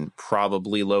 And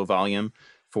probably low volume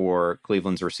for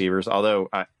Cleveland's receivers. Although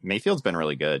Mayfield's been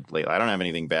really good lately. I don't have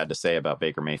anything bad to say about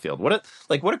Baker Mayfield. What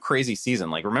a crazy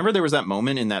season. Like, remember there was that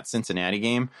moment in that Cincinnati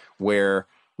game where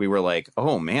we were like,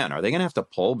 oh man, are they going to have to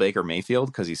pull Baker Mayfield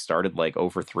because he started like 0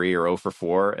 for 3 or 0 for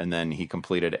 4, and then he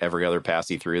completed every other pass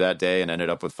he threw that day and ended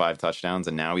up with 5 touchdowns,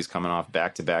 and now he's coming off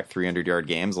back-to-back 300-yard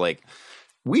games. Like,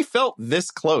 we felt this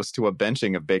close to a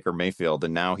benching of Baker Mayfield,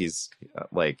 and now he's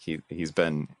he's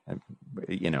been,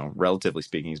 relatively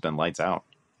speaking, he's been lights out.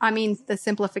 I mean, the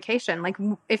simplification, like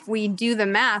if we do the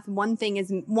math, one thing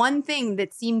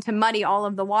that seemed to muddy all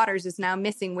of the waters is now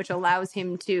missing, which allows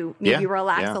him to maybe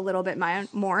relax a little bit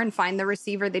more and find the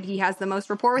receiver that he has the most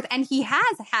rapport with. And he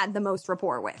has had the most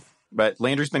rapport with. But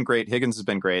Landry's been great. Higgins has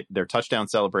been great. Their touchdown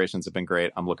celebrations have been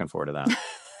great. I'm looking forward to that.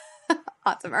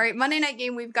 Awesome. All right. Monday night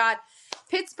game. We've got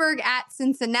Pittsburgh at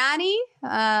Cincinnati.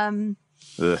 Yeah.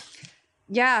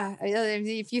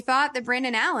 If you thought that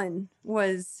Brandon Allen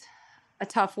was a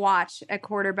tough watch at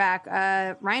quarterback,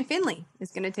 Ryan Finley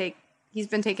is going to he's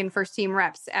been taking first team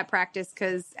reps at practice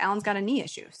because Allen's got a knee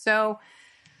issue. So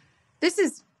this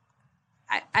is,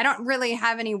 I don't really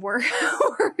have any words.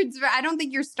 I don't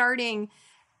think you're starting.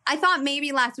 I thought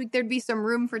maybe last week there'd be some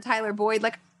room for Tyler Boyd.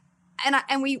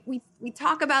 And we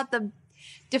talk about the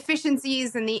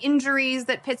deficiencies and the injuries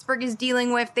that Pittsburgh is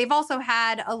dealing with. They've also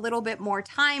had a little bit more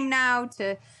time now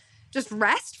to just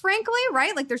rest, frankly,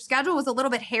 right? Like their schedule was a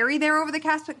little bit hairy there over the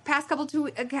past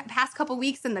couple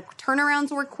weeks, and the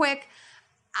turnarounds were quick.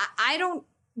 I don't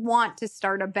want to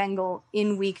start a Bengal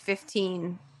in week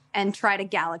 15 and try to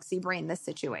galaxy brain this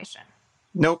situation.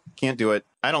 Nope, can't do it.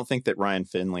 I don't think that Ryan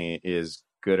Finley is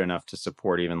good enough to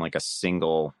support even like a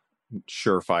single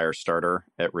surefire starter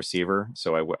at receiver.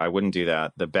 So I wouldn't do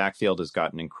that. The backfield has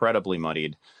gotten incredibly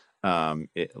muddied.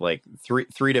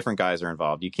 Three different guys are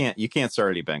involved. You can't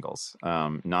start any Bengals.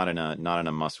 Not in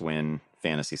a must-win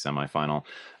fantasy semifinal.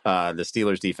 The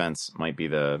Steelers defense might be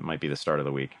the start of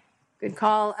the week. Good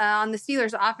call. On the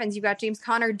Steelers offense, you got James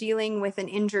Conner dealing with an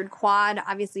injured quad.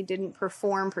 Obviously didn't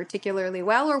perform particularly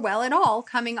well or well at all,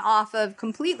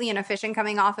 completely inefficient,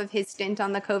 coming off of his stint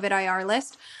on the COVID IR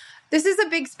list. This is a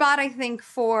big spot, I think,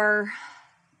 for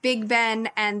Big Ben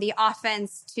and the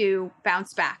offense to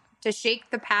bounce back, to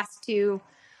shake the past 2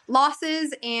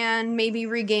 losses and maybe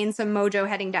regain some mojo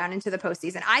heading down into the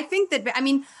postseason. I think that,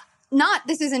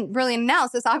 this isn't brilliant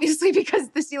analysis, obviously, because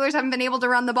the Steelers haven't been able to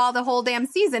run the ball the whole damn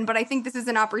season, but I think this is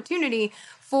an opportunity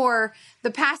for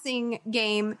the passing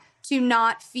game to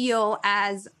not feel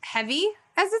as heavy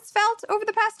as it's felt over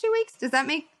the past 2 weeks. Does that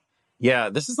make...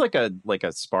 Yeah, this is like a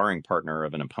sparring partner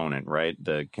of an opponent, right?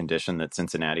 The condition that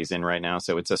Cincinnati's in right now.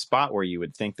 So it's a spot where you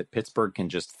would think that Pittsburgh can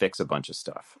just fix a bunch of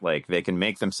stuff. Like they can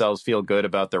make themselves feel good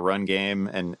about their run game,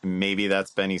 and maybe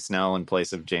that's Benny Snell in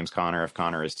place of James Conner if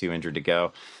Conner is too injured to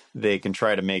go. They can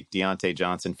try to make Deontay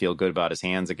Johnson feel good about his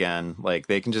hands again. Like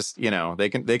they can just, they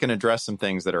can address some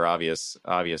things that are obvious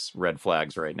red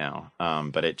flags right now.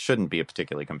 But it shouldn't be a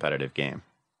particularly competitive game.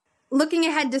 Looking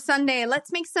ahead to Sunday,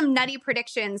 let's make some nutty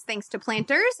predictions thanks to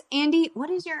Planters. Andy, what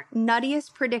is your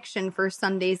nuttiest prediction for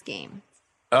Sunday's game?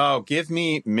 Oh, give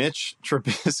me Mitch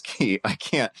Trubisky. I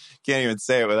can't even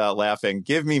say it without laughing.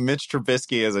 Give me Mitch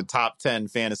Trubisky as a top 10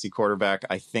 fantasy quarterback.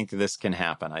 I think this can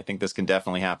happen. I think this can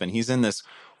definitely happen. He's in this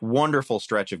wonderful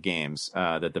stretch of games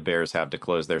that the Bears have to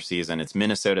close their season. It's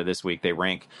Minnesota this week. They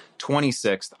rank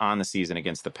 26th on the season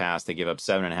against the pass. They give up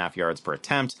 7.5 yards per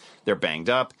attempt. They're banged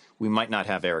up. We might not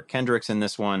have Eric Kendricks in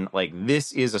this one. Like,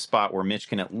 this is a spot where Mitch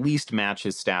can at least match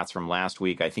his stats from last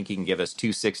week. I think he can give us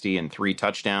 260 and 3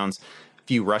 touchdowns.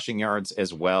 Few rushing yards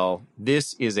as well.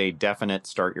 This is a definite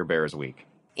start your Bears week.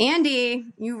 Andy,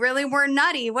 you really were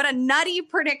nutty. What a nutty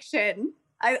prediction.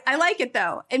 I like it,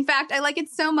 though. In fact, I like it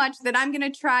so much that I'm going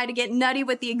to try to get nutty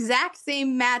with the exact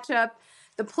same matchup.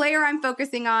 The player I'm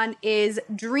focusing on is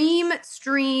Dream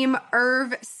Stream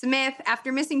Irv Smith.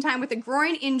 After missing time with a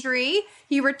groin injury,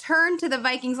 he returned to the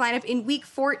Vikings lineup in week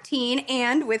 14.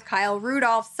 And with Kyle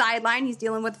Rudolph sidelined, he's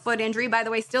dealing with a foot injury. By the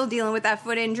way, still dealing with that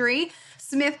foot injury.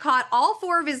 Smith caught all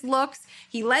 4 of his looks.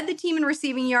 He led the team in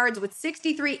receiving yards with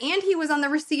 63, and he was on the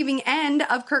receiving end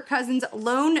of Kirk Cousins'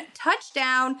 lone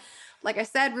touchdown. Like I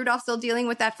said, Rudolph's still dealing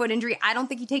with that foot injury. I don't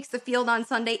think he takes the field on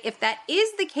Sunday. If that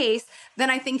is the case, then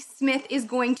I think Smith is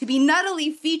going to be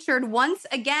nuttily featured once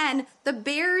again. The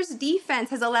Bears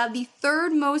defense has allowed the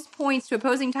 3rd most points to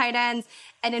opposing tight ends.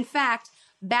 And in fact,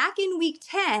 back in week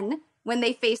 10, when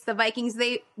they faced the Vikings,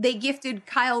 they gifted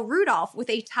Kyle Rudolph with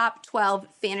a top 12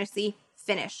 fantasy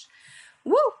finish.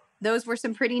 Woo! Those were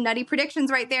some pretty nutty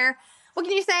predictions right there. What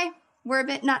can you say? We're a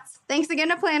bit nuts. Thanks again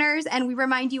to Planters, and we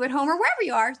remind you at home or wherever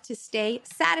you are to stay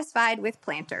satisfied with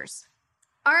Planters.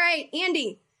 All right,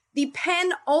 Andy, the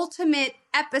penultimate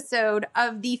episode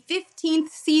of the 15th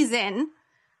season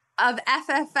of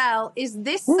FFL is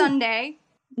this Sunday,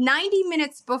 90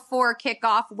 minutes before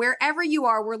kickoff. Wherever you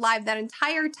are, we're live that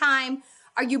entire time.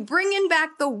 Are you bringing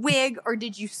back the wig, or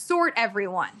did you sort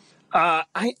everyone?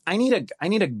 I need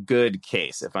a good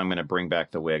case if I'm going to bring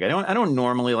back the wig. I don't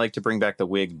normally like to bring back the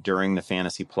wig during the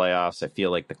fantasy playoffs. I feel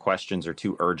like the questions are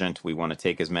too urgent. We want to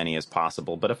take as many as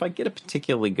possible. But if I get a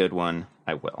particularly good one,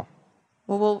 I will.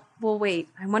 Well, we'll wait.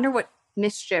 I wonder what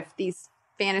mischief these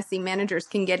fantasy managers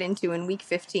can get into in week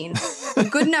 15.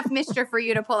 Good enough mischief for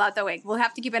you to pull out the wig. We'll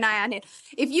have to keep an eye on it.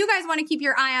 If you guys want to keep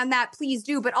your eye on that, please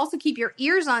do, but also keep your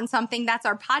ears on something. That's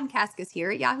our podcast, because here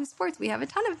at Yahoo Sports, we have a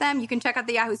ton of them. You can check out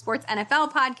the Yahoo Sports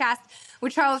NFL podcast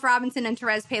with Charles Robinson and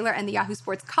Therese Paylor, and the Yahoo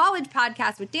Sports College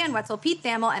podcast with Dan Wetzel, Pete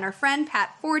Thamel, and our friend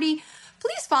Pat Forty.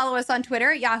 Please follow us on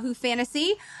Twitter at Yahoo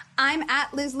Fantasy. I'm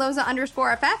at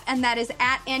LizLoza_FF, and that is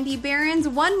at Andy Behrens.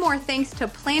 One more thanks to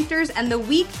Planters, and the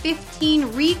Week 15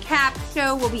 recap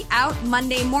show will be out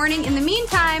Monday morning. In the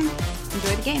meantime,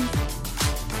 enjoy the game.